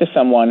speak to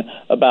someone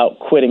about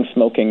quitting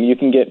smoking. You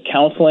can get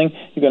counseling.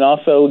 You can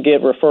also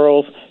get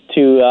referrals to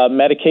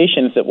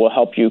medications that will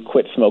help you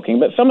quit smoking.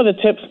 But some of the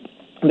tips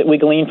that we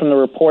gleaned from the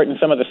report and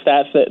some of the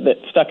stats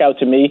that stuck out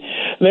to me,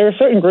 there are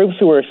certain groups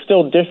who are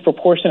still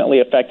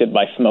disproportionately affected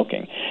by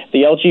smoking.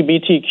 The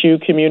LGBTQ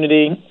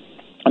community,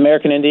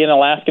 American Indian,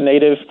 Alaska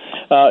Native,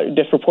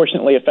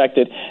 disproportionately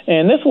affected.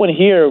 And this one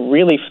here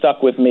really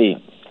stuck with me.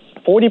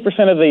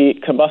 40% of the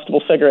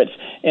combustible cigarettes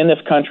in this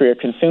country are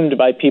consumed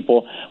by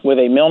people with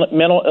a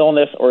mental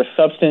illness or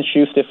substance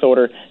use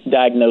disorder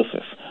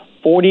diagnosis.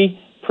 40%.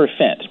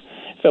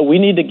 So we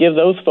need to give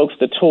those folks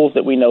the tools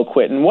that we know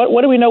quit. And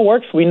what do we know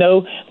works? We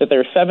know that there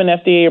are 7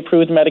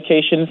 FDA-approved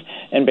medications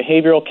and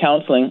behavioral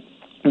counseling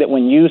that,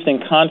 when used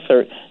in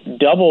concert,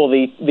 double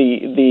the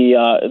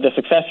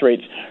success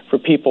rates for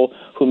people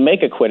who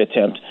make a quit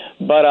attempt.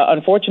 But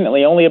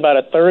unfortunately, only about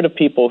a third of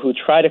people who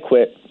try to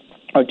quit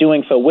are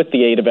doing so with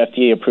the aid of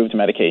FDA-approved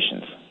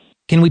medications.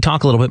 Can we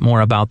talk a little bit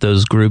more about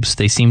those groups?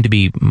 They seem to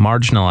be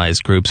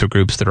marginalized groups or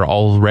groups that are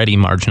already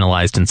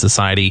marginalized in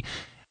society.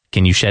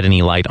 Can you shed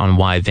any light on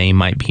why they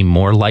might be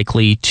more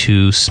likely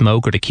to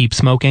smoke or to keep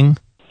smoking?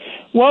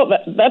 Well,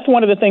 that's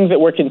one of the things that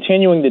we're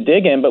continuing to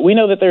dig in, but we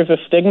know that there's a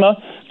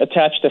stigma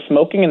attached to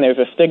smoking and there's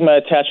a stigma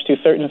attached to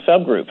certain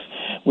subgroups.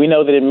 We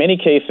know that in many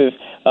cases,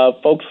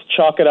 folks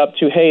chalk it up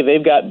to, hey,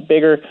 they've got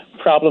bigger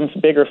problems,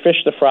 bigger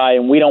fish to fry,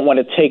 and we don't want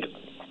to take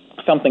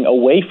something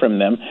away from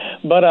them.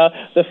 But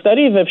the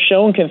studies have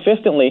shown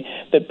consistently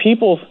that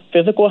people's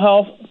physical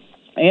health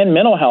and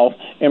mental health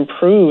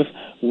improves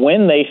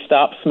when they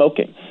stop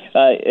smoking.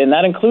 And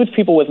that includes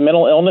people with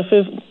mental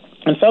illnesses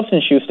and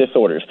substance use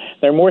disorders.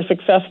 They're more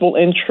successful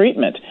in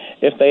treatment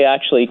if they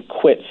actually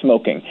quit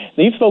smoking.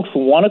 These folks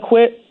want to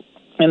quit,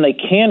 and they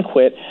can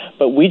quit,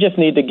 but we just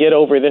need to get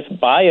over this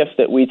bias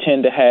that we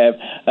tend to have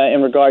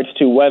in regards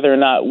to whether or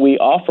not we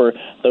offer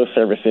those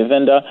services.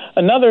 And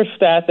another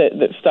stat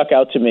that stuck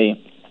out to me,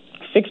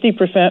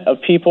 60%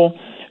 of people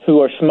who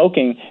are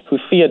smoking who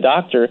see a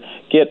doctor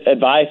get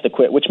advised to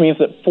quit, which means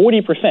that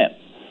 40%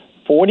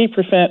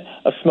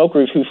 of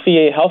smokers who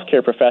see a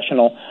healthcare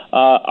professional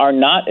are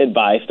not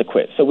advised to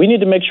quit. So we need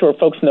to make sure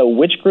folks know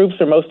which groups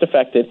are most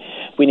affected.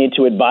 We need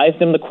to advise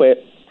them to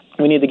quit.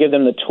 We need to give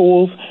them the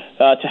tools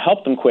to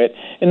help them quit.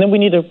 And then we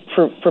need to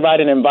provide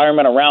an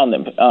environment around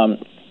them.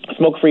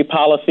 Smoke-free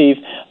policies,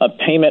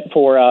 payment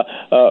for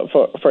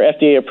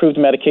FDA-approved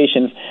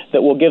medications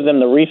that will give them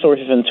the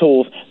resources and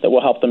tools that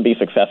will help them be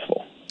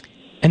successful.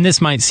 And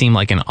this might seem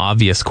like an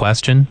obvious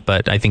question,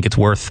 but I think it's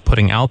worth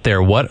putting out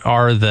there. What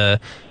are the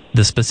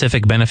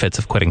specific benefits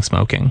of quitting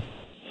smoking?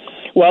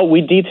 Well,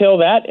 we detail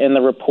that in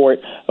the report.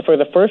 For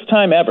the first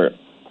time ever,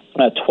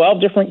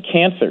 12 different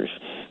cancers.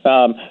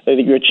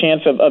 Your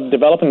chance of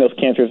developing those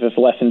cancers is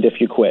lessened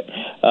if you quit.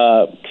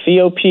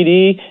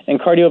 COPD and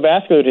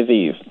cardiovascular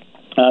disease.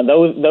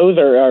 Those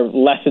are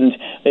lessened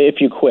if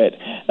you quit.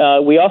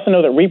 We also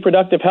know that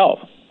reproductive health,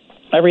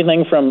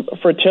 everything from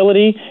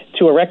fertility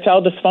to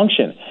erectile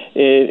dysfunction,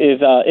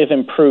 is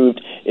improved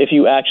if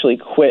you actually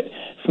quit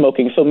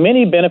smoking. So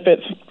many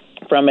benefits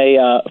from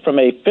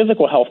a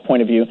physical health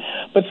point of view.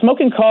 But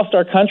smoking costs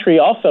our country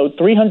also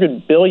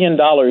 $300 billion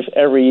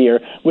every year,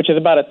 which is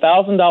about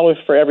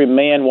 $1,000 for every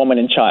man, woman,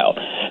 and child.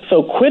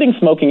 So quitting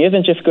smoking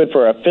isn't just good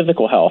for our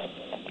physical health.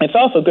 It's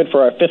also good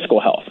for our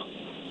fiscal health.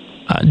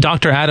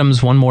 Dr.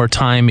 Adams, one more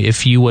time,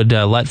 if you would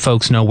let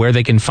folks know where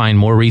they can find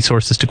more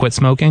resources to quit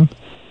smoking.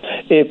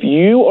 If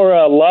you or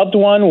a loved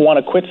one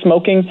want to quit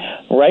smoking,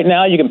 right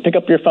now you can pick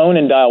up your phone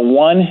and dial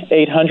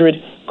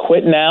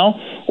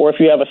 1-800-QUIT-NOW. Or if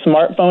you have a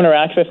smartphone or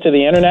access to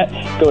the internet,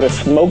 go to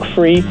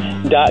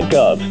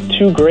smokefree.gov.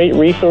 2 great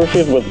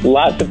resources with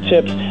lots of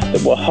tips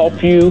that will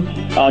help you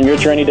on your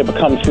journey to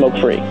become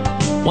smoke-free.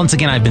 Once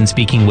again, I've been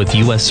speaking with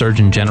U.S.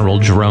 Surgeon General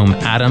Jerome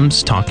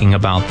Adams, talking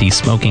about the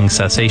smoking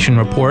cessation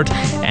report,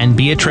 and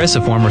Beatrice,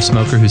 a former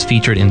smoker who's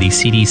featured in the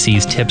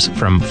CDC's Tips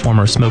from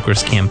Former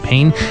Smokers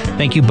campaign.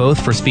 Thank you both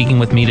for speaking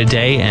with me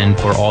today and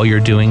for all you're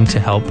doing to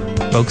help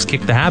folks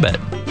kick the habit.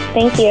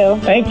 Thank you.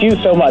 Thank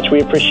you so much.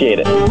 We appreciate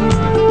it.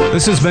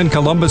 This has been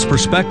Columbus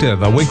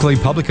Perspective, a weekly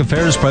public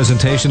affairs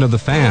presentation of The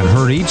Fan,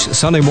 heard each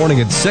Sunday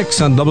morning at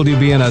 6 on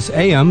WBNS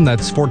AM,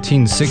 that's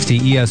 1460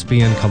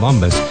 ESPN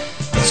Columbus.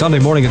 Sunday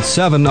morning at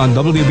 7 on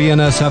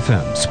WBNS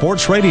FM.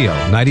 Sports Radio,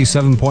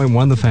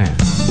 97.1 The Fan.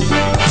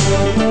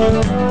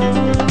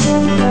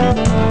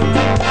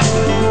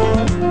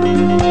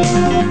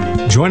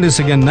 Join us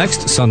again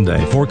next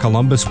Sunday for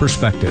Columbus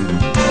Perspective.